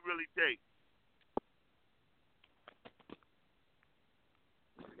can we really take?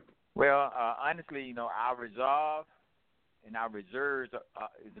 Well, honestly, our resolve and our reserves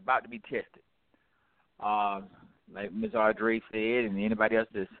is about to be tested. Like Ms. Audrey said, and anybody else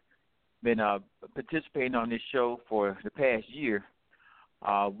that's been participating on this show for the past year,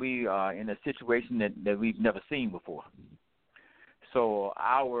 we are in a situation that we've never seen before. So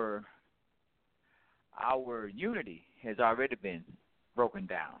our unity has already been broken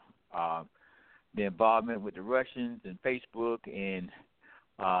down. The involvement with the Russians and Facebook and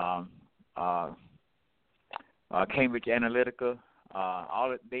Cambridge Analytica,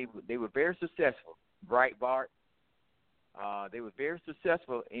 they were very successful. Breitbart, they were very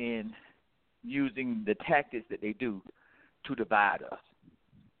successful in using the tactics that they do to divide us.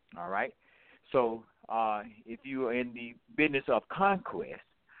 All right? So if you are in the business of conquest,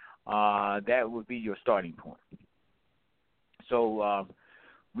 that would be your starting point. So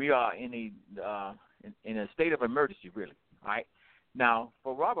we are in a state of emergency, really. All right? Now,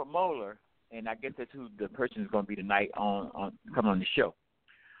 for Robert Mueller, and I guess that's who the person is going to be tonight on coming on the show.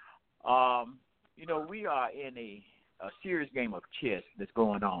 We are in a serious game of chess that's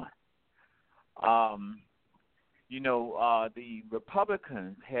going on. The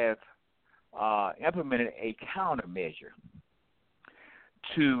Republicans have implemented a countermeasure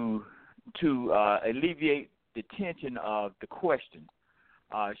to alleviate the tension of the question: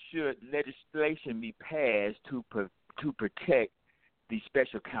 should legislation be passed to protect the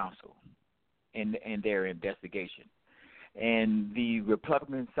special counsel and their investigation? And the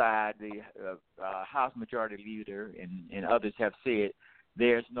Republican side, the House Majority Leader and others have said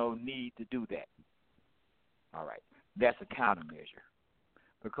there's no need to do that. All right. That's a countermeasure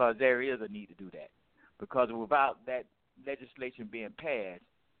because there is a need to do that. Because without that legislation being passed,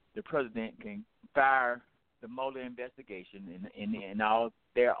 the president can fire the Mueller investigation in all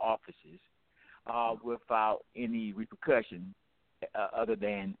their offices without any repercussion other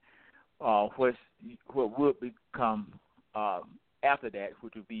than what would become after that,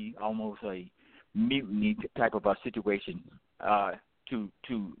 which would be almost a mutiny type of a situation to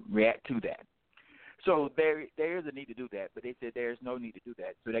react to that. So there is a need to do that, but they said there is no need to do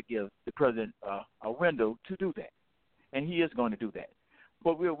that. So that gives the president a window to do that, and he is going to do that.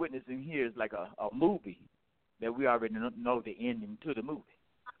 What we're witnessing here is like a movie that we already know the ending to the movie.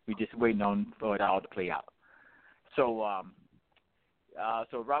 We're just waiting on for it all to play out. So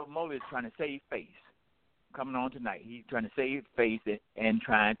so Robert Mueller is trying to save face. Coming on tonight, he's trying to save face and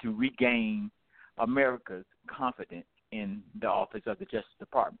trying to regain America's confidence in the office of the Justice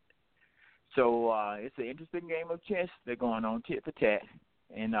Department. So it's an interesting game of chess. They're going on tit for tat,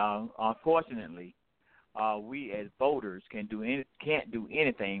 and unfortunately, we as voters can't do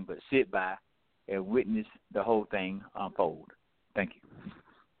anything but sit by and witness the whole thing unfold. Thank you.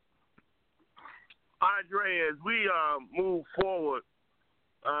 Andre, as we move forward,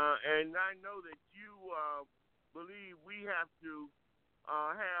 and I know that you believe we have to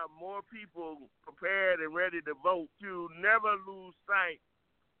have more people prepared and ready to vote to never lose sight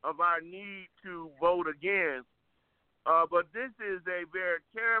of our need to vote again. But this is a very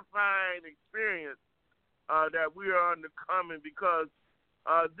terrifying experience that we are undercoming because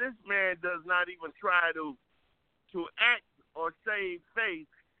this man does not even try to act or save face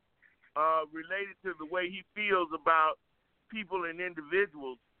related to the way he feels about people and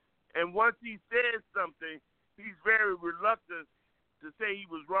individuals. And once he says something, he's very reluctant to say he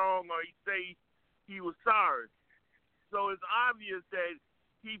was wrong or he say he was sorry. So it's obvious that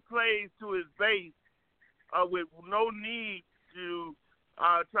he plays to his base with no need to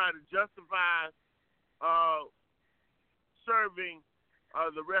try to justify serving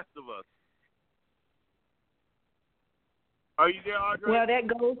the rest of us. Are you there, Audrey? Well,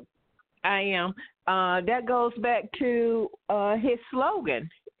 that goes back to his slogan.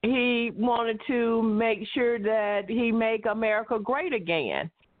 He wanted to make sure that he make America great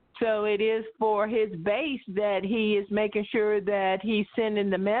again. So it is for his base that he is making sure that he's sending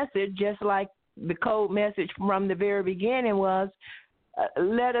the message, just like the code message from the very beginning was,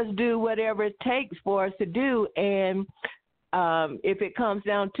 let us do whatever it takes for us to do. And if it comes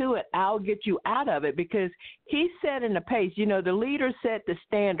down to it, I'll get you out of it, because he's setting the pace. You know, the leaders set the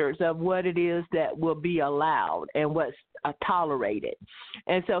standards of what it is that will be allowed and what's tolerated.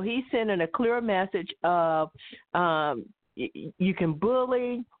 And so he's sending a clear message of you can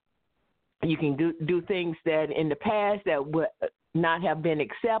bully, you can do things that in the past that would not have been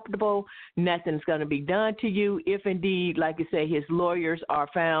acceptable. Nothing's going to be done to you. If indeed, like you say, his lawyers are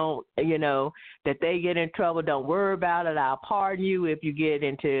found, you know, that they get in trouble, don't worry about it. I'll pardon you if you get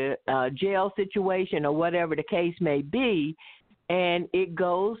into a jail situation or whatever the case may be. And it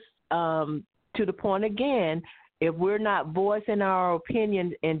goes to the point again, if we're not voicing our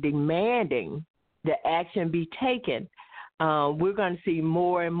opinions and demanding that action be taken, we're going to see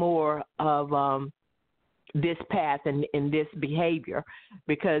more and more of this path and this behavior,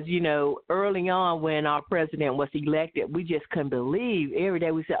 because, you know, early on when our president was elected, we just couldn't believe. Every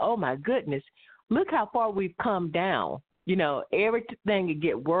day we said, oh, my goodness, look how far we've come down. You know, everything could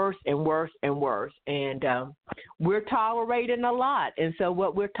get worse and worse and worse. And we're tolerating a lot. And so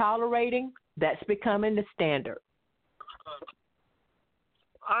what we're tolerating, that's becoming the standard.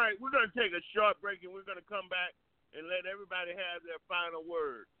 All right, we're going to take a short break, and we're going to come back and let everybody have their final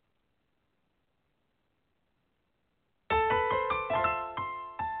word.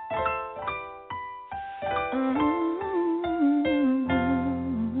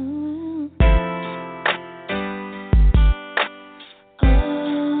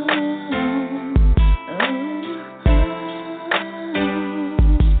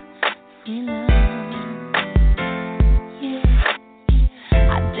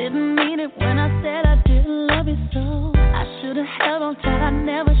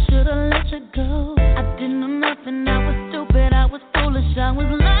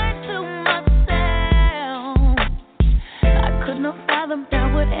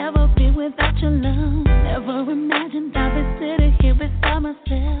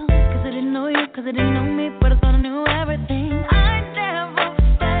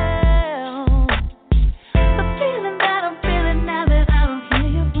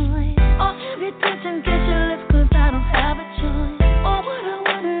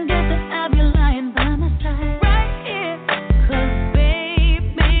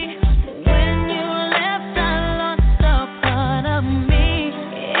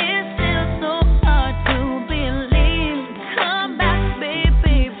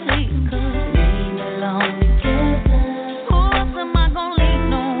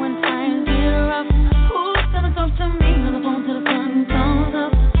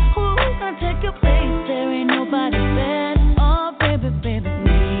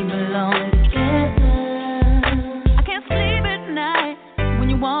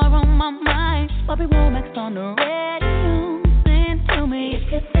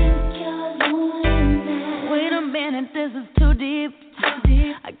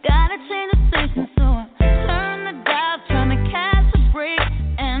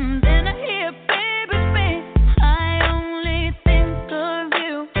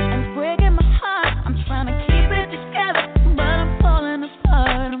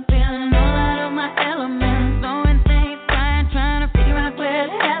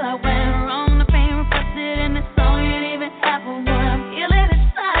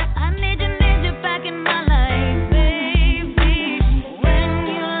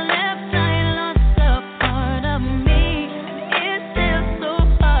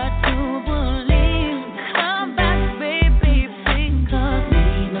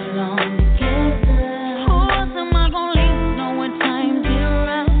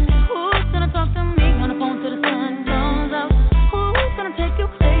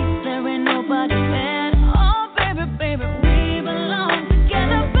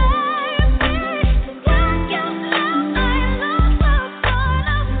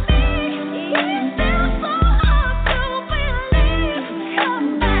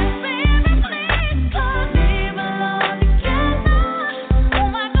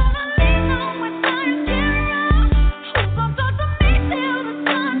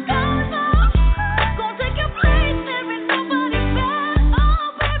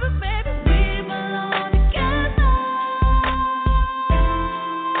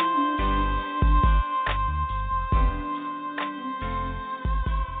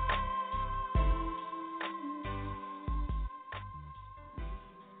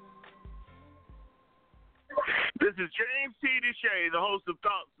 This is James T. DeShay, the host of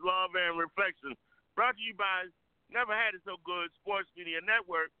Thoughts, Love, and Reflection, brought to you by Never Had It So Good Sports Media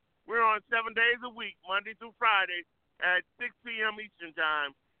Network. We're on 7 days a week, Monday through Friday at 6 p.m. Eastern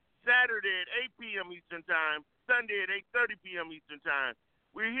Time, Saturday at 8 p.m. Eastern Time, Sunday at 8:30 p.m. Eastern Time.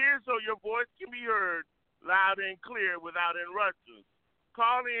 We're here so your voice can be heard loud and clear without interruptions.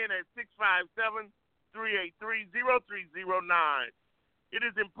 Call in at 657-383-0309. It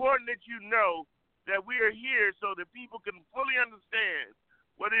is important that you know that we are here so that people can fully understand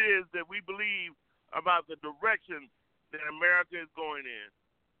what it is that we believe about the direction that America is going in.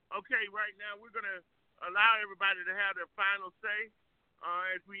 Okay, right now we're going to allow everybody to have their final say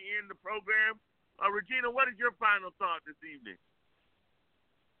as we end the program. Regina, what is your final thought this evening?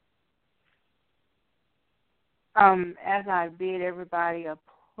 As I bid everybody a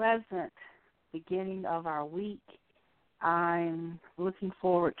pleasant beginning of our week, I'm looking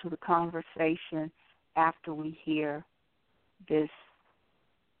forward to the conversation after we hear this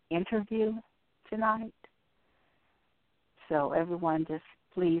interview tonight. So everyone, just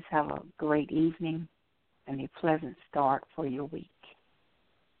please have a great evening and a pleasant start for your week.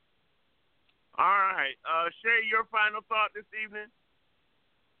 All right. Shay, your final thought this evening?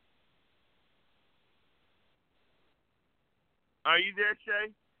 Are you there,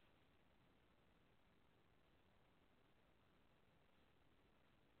 Shay?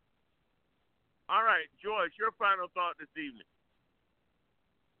 All right, Joyce, your final thought this evening.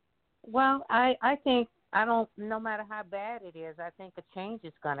 Well, I think no matter how bad it is, I think a change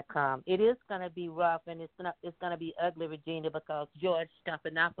is going to come. It is going to be rough and it's going to be ugly, Regina, because George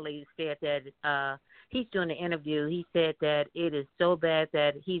Stephanopoulos said that he's doing the interview. He said that it is so bad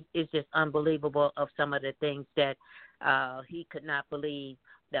that it's just unbelievable of some of the things that he could not believe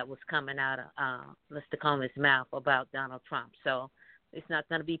that was coming out of Mr. Combs' mouth about Donald Trump. So it's not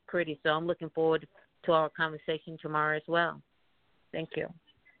going to be pretty. So I'm looking forward to our conversation tomorrow as well. Thank you.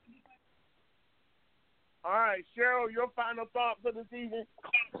 All right, Cheryl, your final thought for this evening?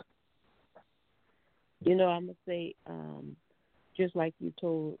 I'm going to say, just like you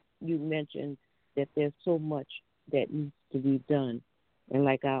mentioned, that there's so much that needs to be done. And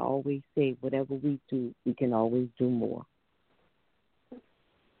like I always say, whatever we do, we can always do more.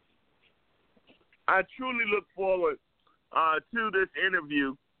 I truly look forward to this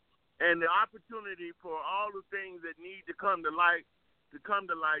interview and the opportunity for all the things that need to come to light,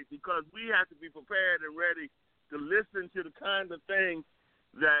 because we have to be prepared and ready to listen to the kind of things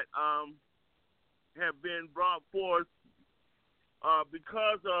that have been brought forth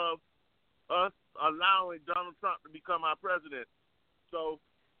because of us allowing Donald Trump to become our president. So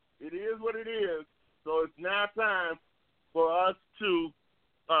it is what it is. So it's now time for us to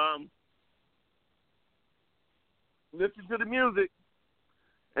listen to the music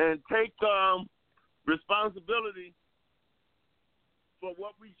and take responsibility for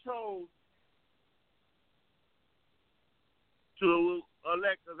what we chose to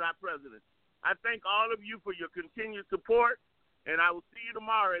elect as our president. I thank all of you for your continued support, and I will see you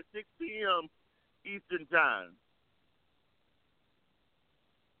tomorrow at 6 p.m. Eastern Time.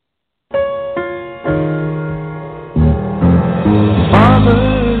 Father,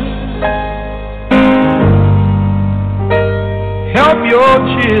 help your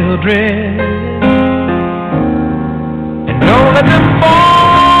children. Don't let them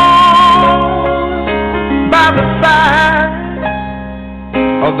fall by the side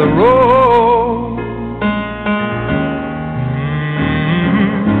of the road.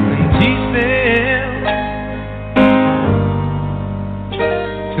 And teach them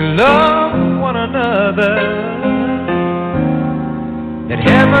to love one another, that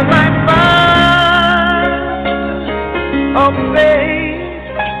heaven might find a place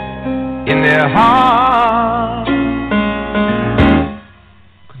in their hearts.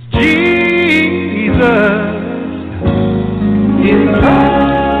 Jesus is love.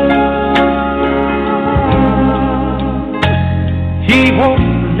 He won't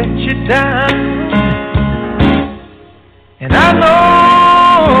let you down, and I know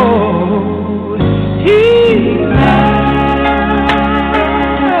He's mine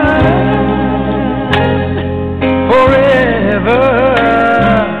forever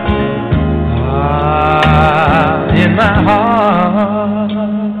in my heart.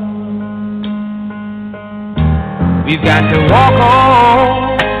 We've got to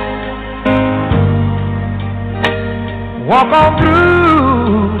walk on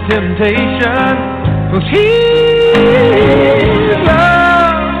through temptation, 'cause His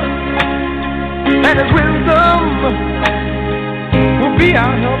love and His wisdom will be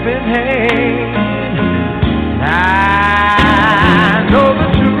our helping hand. I know the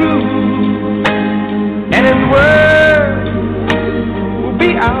truth, and His word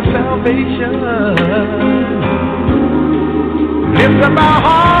lift up our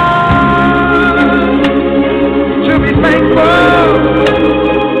hearts to be thankful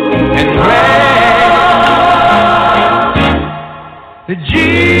and glad.